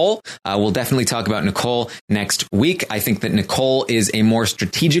Nicole, we'll definitely talk about Nicole next week. I think that Nicole is a more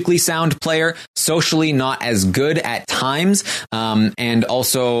strategically sound player, socially not as good at times, and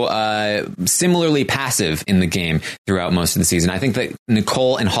also similarly passive in the game throughout most of the season. I think that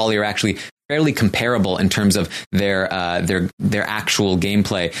Nicole and Holly are actually fairly comparable in terms of their actual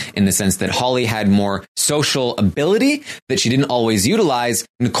gameplay, in the sense that Holly had more social ability that she didn't always utilize.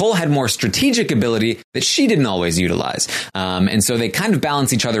 Nicole had more strategic ability that she didn't always utilize. And so they kind of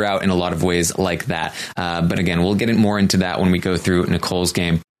balance each other out in a lot of ways like that. But again, we'll get more into that when we go through Nicole's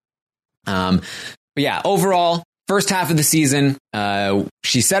game. But yeah, overall, first half of the season,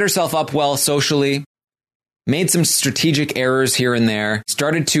 she set herself up well socially, made some strategic errors here and there,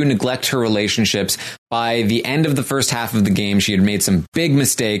 started to neglect her relationships. By the end of the first half of the game, she had made some big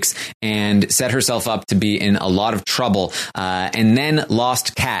mistakes and set herself up to be in a lot of trouble, and then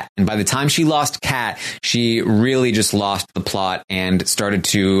lost Kat. And by the time she lost Kat, she really just lost the plot and started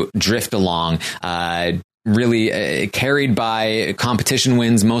to drift along, really carried by competition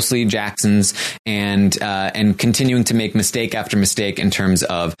wins, mostly Jackson's, and continuing to make mistake after mistake in terms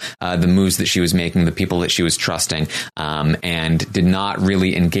of the moves that she was making, the people that she was trusting, and did not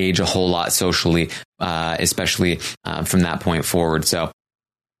really engage a whole lot socially, especially from that point forward. So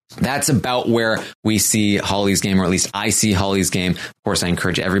that's about where we see Holly's game, or at least I see Holly's game. Of course, I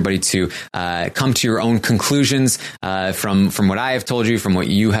encourage everybody to come to your own conclusions from what I have told you, from what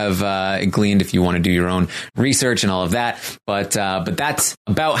you have gleaned, if you want to do your own research and all of that. But that's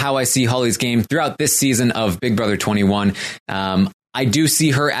about how I see Holly's game throughout this season of Big Brother 21. I do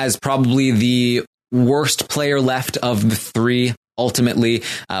see her as probably the worst player left of the three. Ultimately,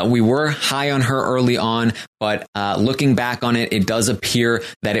 we were high on her early on, but looking back on it, it does appear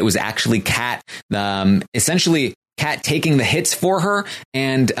that it was actually Kat, essentially Kat taking the hits for her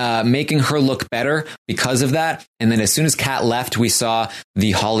and making her look better because of that. And then as soon as Kat left, we saw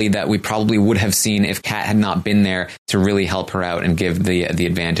the Holly that we probably would have seen if Kat had not been there to really help her out and give the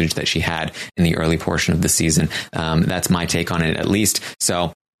advantage that she had in the early portion of the season. That's my take on it, at least.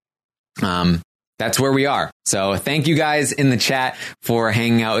 So that's where we are. So thank you guys in the chat for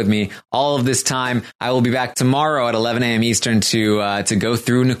hanging out with me all of this time. I will be back tomorrow at 11 a.m. Eastern to go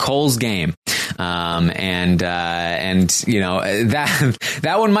through Nicole's game. And you know,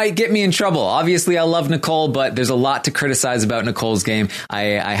 that one might get me in trouble. Obviously, I love Nicole, but there's a lot to criticize about Nicole's game.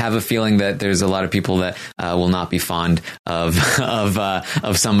 I have a feeling that there's a lot of people that will not be fond of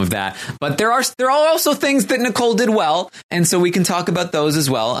some of that. But there are also things that Nicole did well, and so we can talk about those as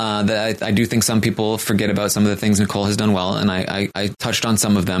well. That I do think some people forget about some of the things Nicole has done well, and I touched on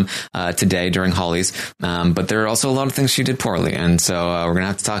some of them today during Holly's. But there are also a lot of things she did poorly, and so we're gonna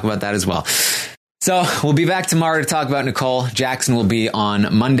have to talk about that as well. So we'll be back tomorrow to talk about Nicole. Jackson will be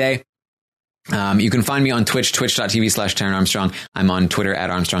on Monday. You can find me on Twitch, twitch.tv/Taran Armstrong. I'm on Twitter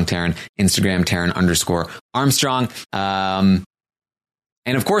at Armstrong Taran, Instagram Taran_Armstrong.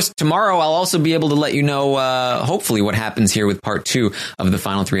 And of course, tomorrow I'll also be able to let you know, hopefully, what happens here with part 2 of the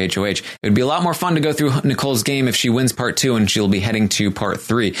final 3 HOH. It would be a lot more fun to go through Nicole's game if she wins part 2 and she'll be heading to part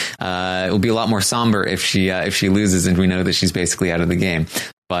 3. It will be a lot more somber if she loses and we know that she's basically out of the game.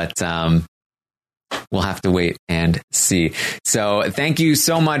 But, we'll have to wait and see. So thank you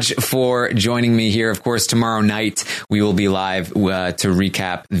so much for joining me here. Of course, tomorrow night we will be live to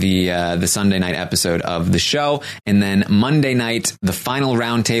recap the Sunday night episode of the show. And then Monday night, the final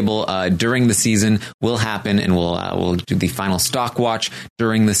roundtable during the season will happen, and we'll do the final stock watch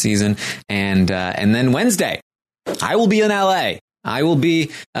during the season. And then Wednesday, I will be in LA. I will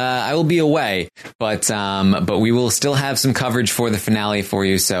be away, but we will still have some coverage for the finale for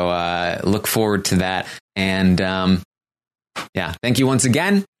you. So, look forward to that. And, yeah, thank you once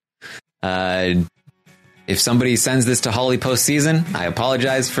again. If somebody sends this to Holly postseason, I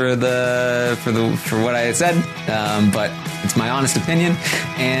apologize for what I said. But it's my honest opinion,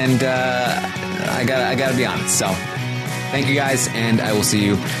 and, I gotta be honest. So thank you guys, and I will see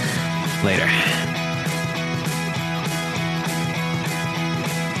you later.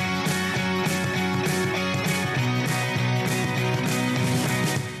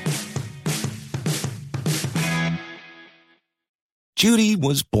 Judy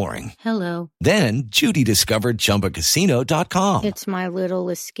was boring. Hello. Then Judy discovered ChumbaCasino.com. It's my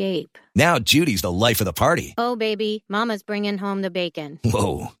little escape. Now Judy's the life of the party. Oh, baby, mama's bringing home the bacon.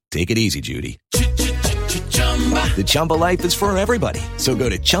 Whoa, take it easy, Judy. The Chumba life is for everybody. So go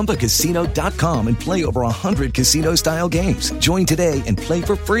to ChumbaCasino.com and play over 100 casino-style games. Join today and play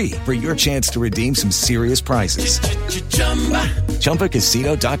for free for your chance to redeem some serious prizes.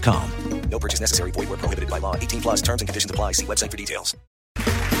 ChumbaCasino.com. No purchase necessary. Void where prohibited by law. 18+ terms and conditions apply. See website for details.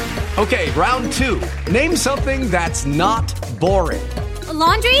 Okay, round 2. Name something that's not boring. A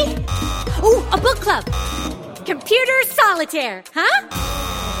laundry? Ooh, a book club. Computer solitaire, huh?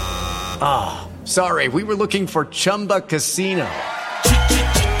 Ah, sorry. We were looking for Chumba Casino.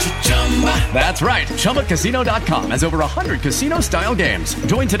 That's right. ChumbaCasino.com has over 100 casino-style games.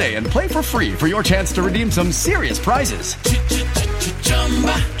 Join today and play for free for your chance to redeem some serious prizes.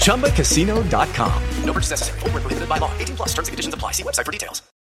 ChumbaCasino.com. No purchase necessary. Void where prohibited by law. 18+ terms and conditions apply. See website for details.